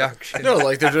 sir. Abduction. No,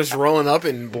 like they're just rolling up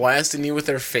and blasting you with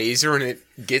their phaser, and it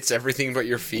gets everything but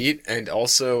your feet. And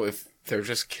also, if they're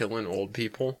just killing old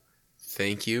people,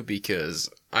 thank you, because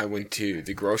I went to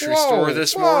the grocery store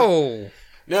this morning. No.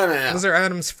 Those are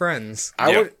Adam's friends.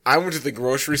 I went to the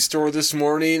grocery store this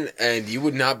morning, and you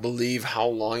would not believe how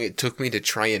long it took me to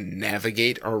try and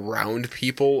navigate around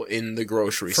people in the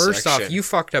grocery section. First off, you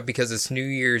fucked up because it's New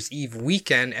Year's Eve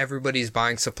weekend. Everybody's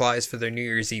buying supplies for their New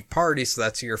Year's Eve party, so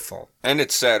that's your fault. And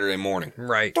it's Saturday morning.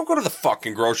 Right. Don't go to the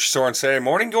fucking grocery store on Saturday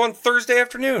morning. Go on Thursday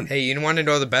afternoon. Hey, you want to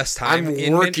know the best time?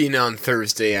 I'm working on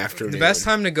Thursday afternoon. The best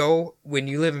time to go when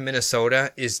you live in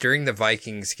Minnesota is during the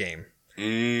Vikings game.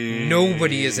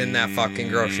 Nobody is in that fucking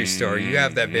grocery store. You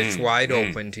have that bitch wide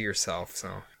open to yourself.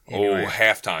 So anyway.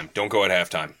 Halftime. Don't go at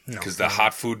halftime, because the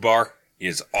hot food bar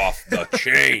is off the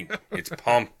chain.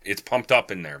 It's pumped up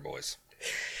in there, boys.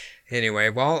 Anyway,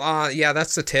 well,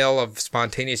 that's the tale of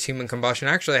spontaneous human combustion.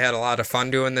 Actually, I had a lot of fun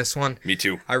doing this one. Me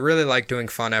too. I really like doing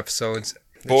fun episodes.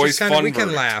 Boys, fun we verdict.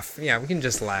 can laugh. Yeah, we can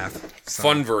just laugh. So.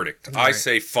 Fun verdict. Right. I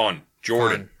say fun.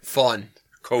 Jordan. Fun.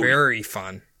 Cody. Very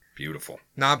fun. Beautiful.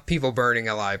 Not people burning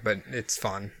alive, but it's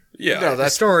fun. Yeah. No,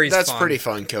 that's fun. Pretty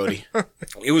fun, Cody.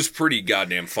 It was pretty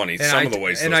goddamn funny. Some of the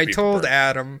ways and those I people told burn.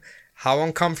 Adam how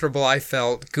uncomfortable I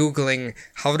felt Googling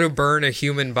how to burn a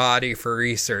human body for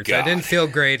research. God. I didn't feel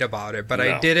great about it, but No.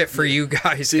 I did it for you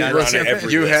guys. See, guys.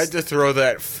 you had to throw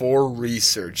that for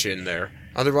research in there.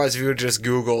 Otherwise, if you had just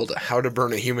Googled how to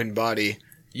burn a human body,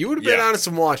 you would have been on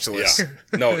some watch lists. Yeah.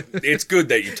 No, it's good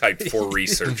that you typed for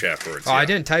research afterwards. I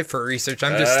didn't type for research.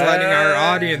 I'm just letting our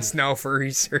audience know for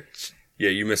research. Yeah,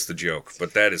 you missed the joke,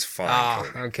 but that is fine.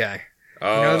 Okay.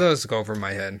 Those go over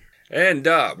my head. And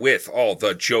with all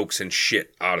the jokes and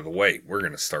shit out of the way, we're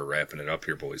going to start wrapping it up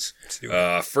here, boys. Let's do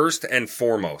it. First and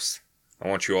foremost, I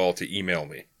want you all to email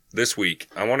me this week.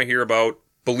 I want to hear about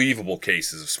believable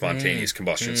cases of spontaneous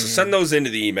combustion. So send those into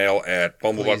the email at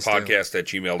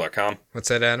bumblebuttpodcast@gmail.com. What's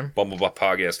that, Adam?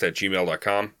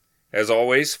 bumblebuttpodcast@gmail.com. As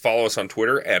always, follow us on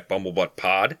Twitter at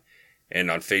bumblebuttpod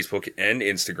and on Facebook and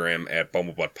Instagram at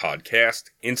bumblebuttpodcast.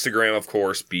 Instagram, of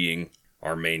course, being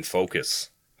our main focus.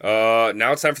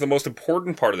 Now it's time for the most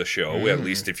important part of the show, at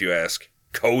least if you ask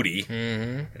Cody.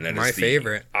 And that My is the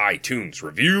favorite. iTunes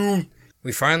review.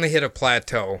 We finally hit a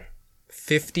plateau.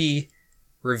 50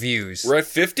 reviews. We're at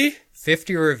 50?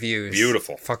 50 reviews.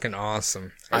 Beautiful. Fucking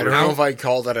awesome. I don't know if I'd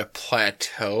call that a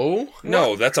plateau.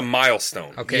 No, that's a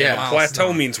milestone. Okay, Yeah. milestone.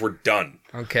 Plateau means we're done.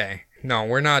 Okay. No,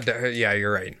 we're not. Yeah,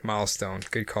 you're right. Milestone.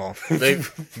 Good call.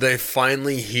 They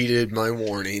finally heeded my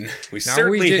warning. We Now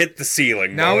certainly we ju- hit the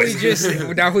ceiling, Now boys.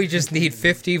 we just need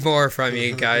 50 more from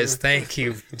you guys. Thank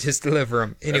you. Just deliver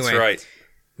them. Anyway, That's right.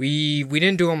 We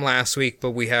didn't do them last week,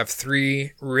 but we have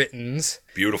 3 writtens.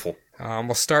 Beautiful.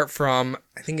 We'll start from,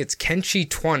 I think it's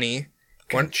Kenchi20.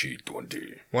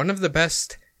 One of the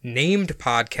best named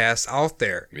podcasts out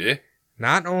there. Yeah.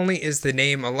 Not only is the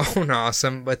name alone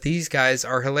awesome, but these guys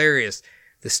are hilarious.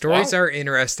 The stories are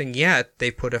interesting, yet they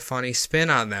put a funny spin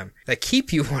on them that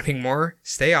keep you wanting more.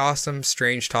 Stay awesome,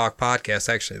 Strange Talk podcast.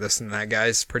 Actually, listen to that,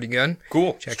 guys. Pretty good.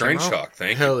 Cool. Check Strange them out. Talk.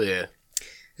 Thank you. Hell yeah.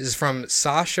 This is from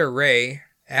Sasha Ray,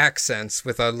 accents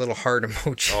with a little heart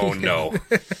emoji. Oh, no.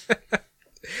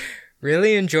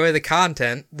 Really enjoy the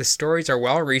content. The stories are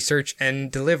well researched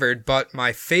and delivered, but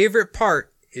my favorite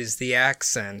part is the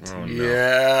accent. Oh, no.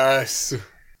 Yes.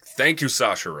 Thank you,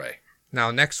 Sasha Ray.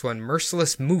 Now, next one,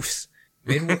 Merciless Moose.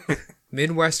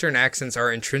 Midwestern accents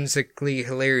are intrinsically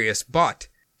hilarious, but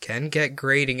can get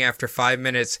grating after 5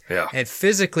 minutes Yeah. and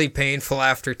physically painful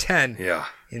after 10. Yeah.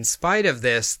 In spite of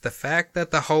this, the fact that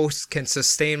the host can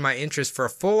sustain my interest for a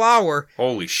full hour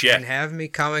Holy shit. and have me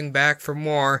coming back for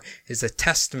more is a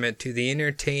testament to the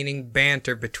entertaining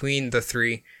banter between the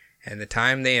three and the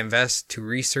time they invest to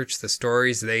research the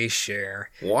stories they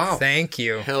share. Wow. Thank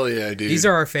you. Hell yeah, dude. These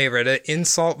are our favorite.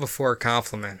 Insult before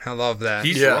compliment. I love that.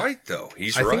 He's right, though.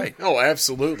 He's right. Oh,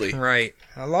 absolutely. Right.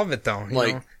 I love it, though.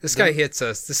 Like, this guy hits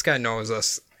us. This guy knows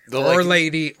us. Or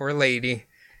like- lady.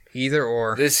 Either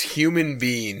or. This human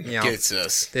being gets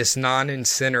us. This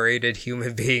non-incinerated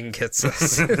human being gets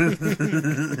us.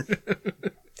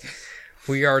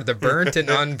 We are the burnt and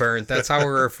unburnt. That's how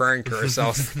we're referring to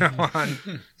ourselves from now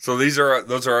on. So those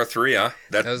are our three, huh?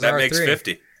 That makes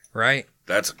 50. Right.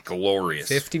 That's glorious.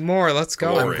 50 more. Let's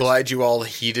go. I'm glad you all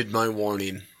heeded my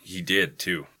warning. He did,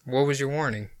 too. What was your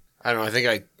warning? I don't know. I think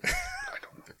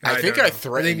I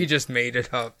threatened. I think you just made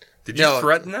it up. Did you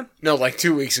threaten them? No, like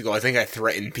 2 weeks ago, I think I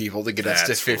threatened people to get us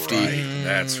to 50. Right.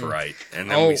 That's right.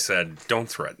 And then we said, don't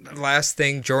threaten them. Last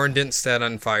thing, Jordan didn't set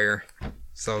on fire.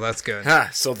 So that's good.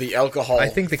 So the alcohol I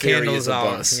think the candle's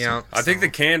out. Yeah, I think the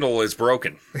candle is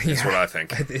broken. That's what I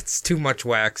think. It's too much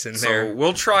wax in there. So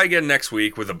we'll try again next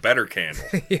week with a better candle.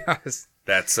 Yes.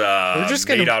 That's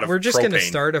made out of propane. Gonna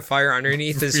start a fire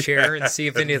underneath his chair and see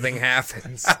if anything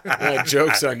happens. Well,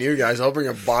 joke's on you guys. I'll bring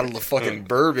a bottle of fucking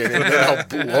bourbon and then I'll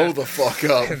blow the fuck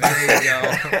up. There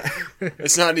you go.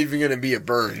 It's not even going to be a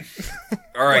burn.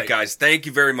 All right, guys. Thank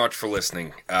you very much for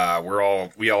listening.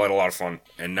 We all had a lot of fun,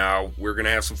 and now we're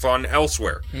gonna have some fun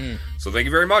elsewhere. So thank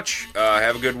you very much.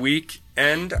 Have a good week,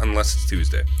 and unless it's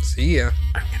Tuesday. See ya.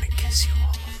 I'm gonna kiss you all.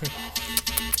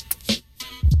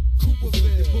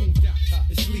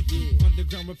 It's leaky,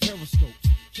 underground with periscopes.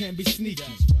 Can be sneaky.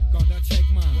 God, I take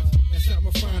mine. That's how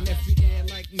I find FBA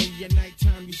like me. At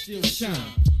nighttime, you still shine.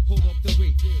 Hold up the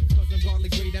weight. Cause I'm godly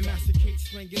great. I masticate,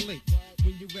 strangulate.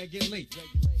 When you regulate,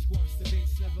 squash the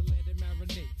base, never let it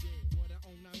marinate. What I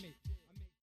own, I make.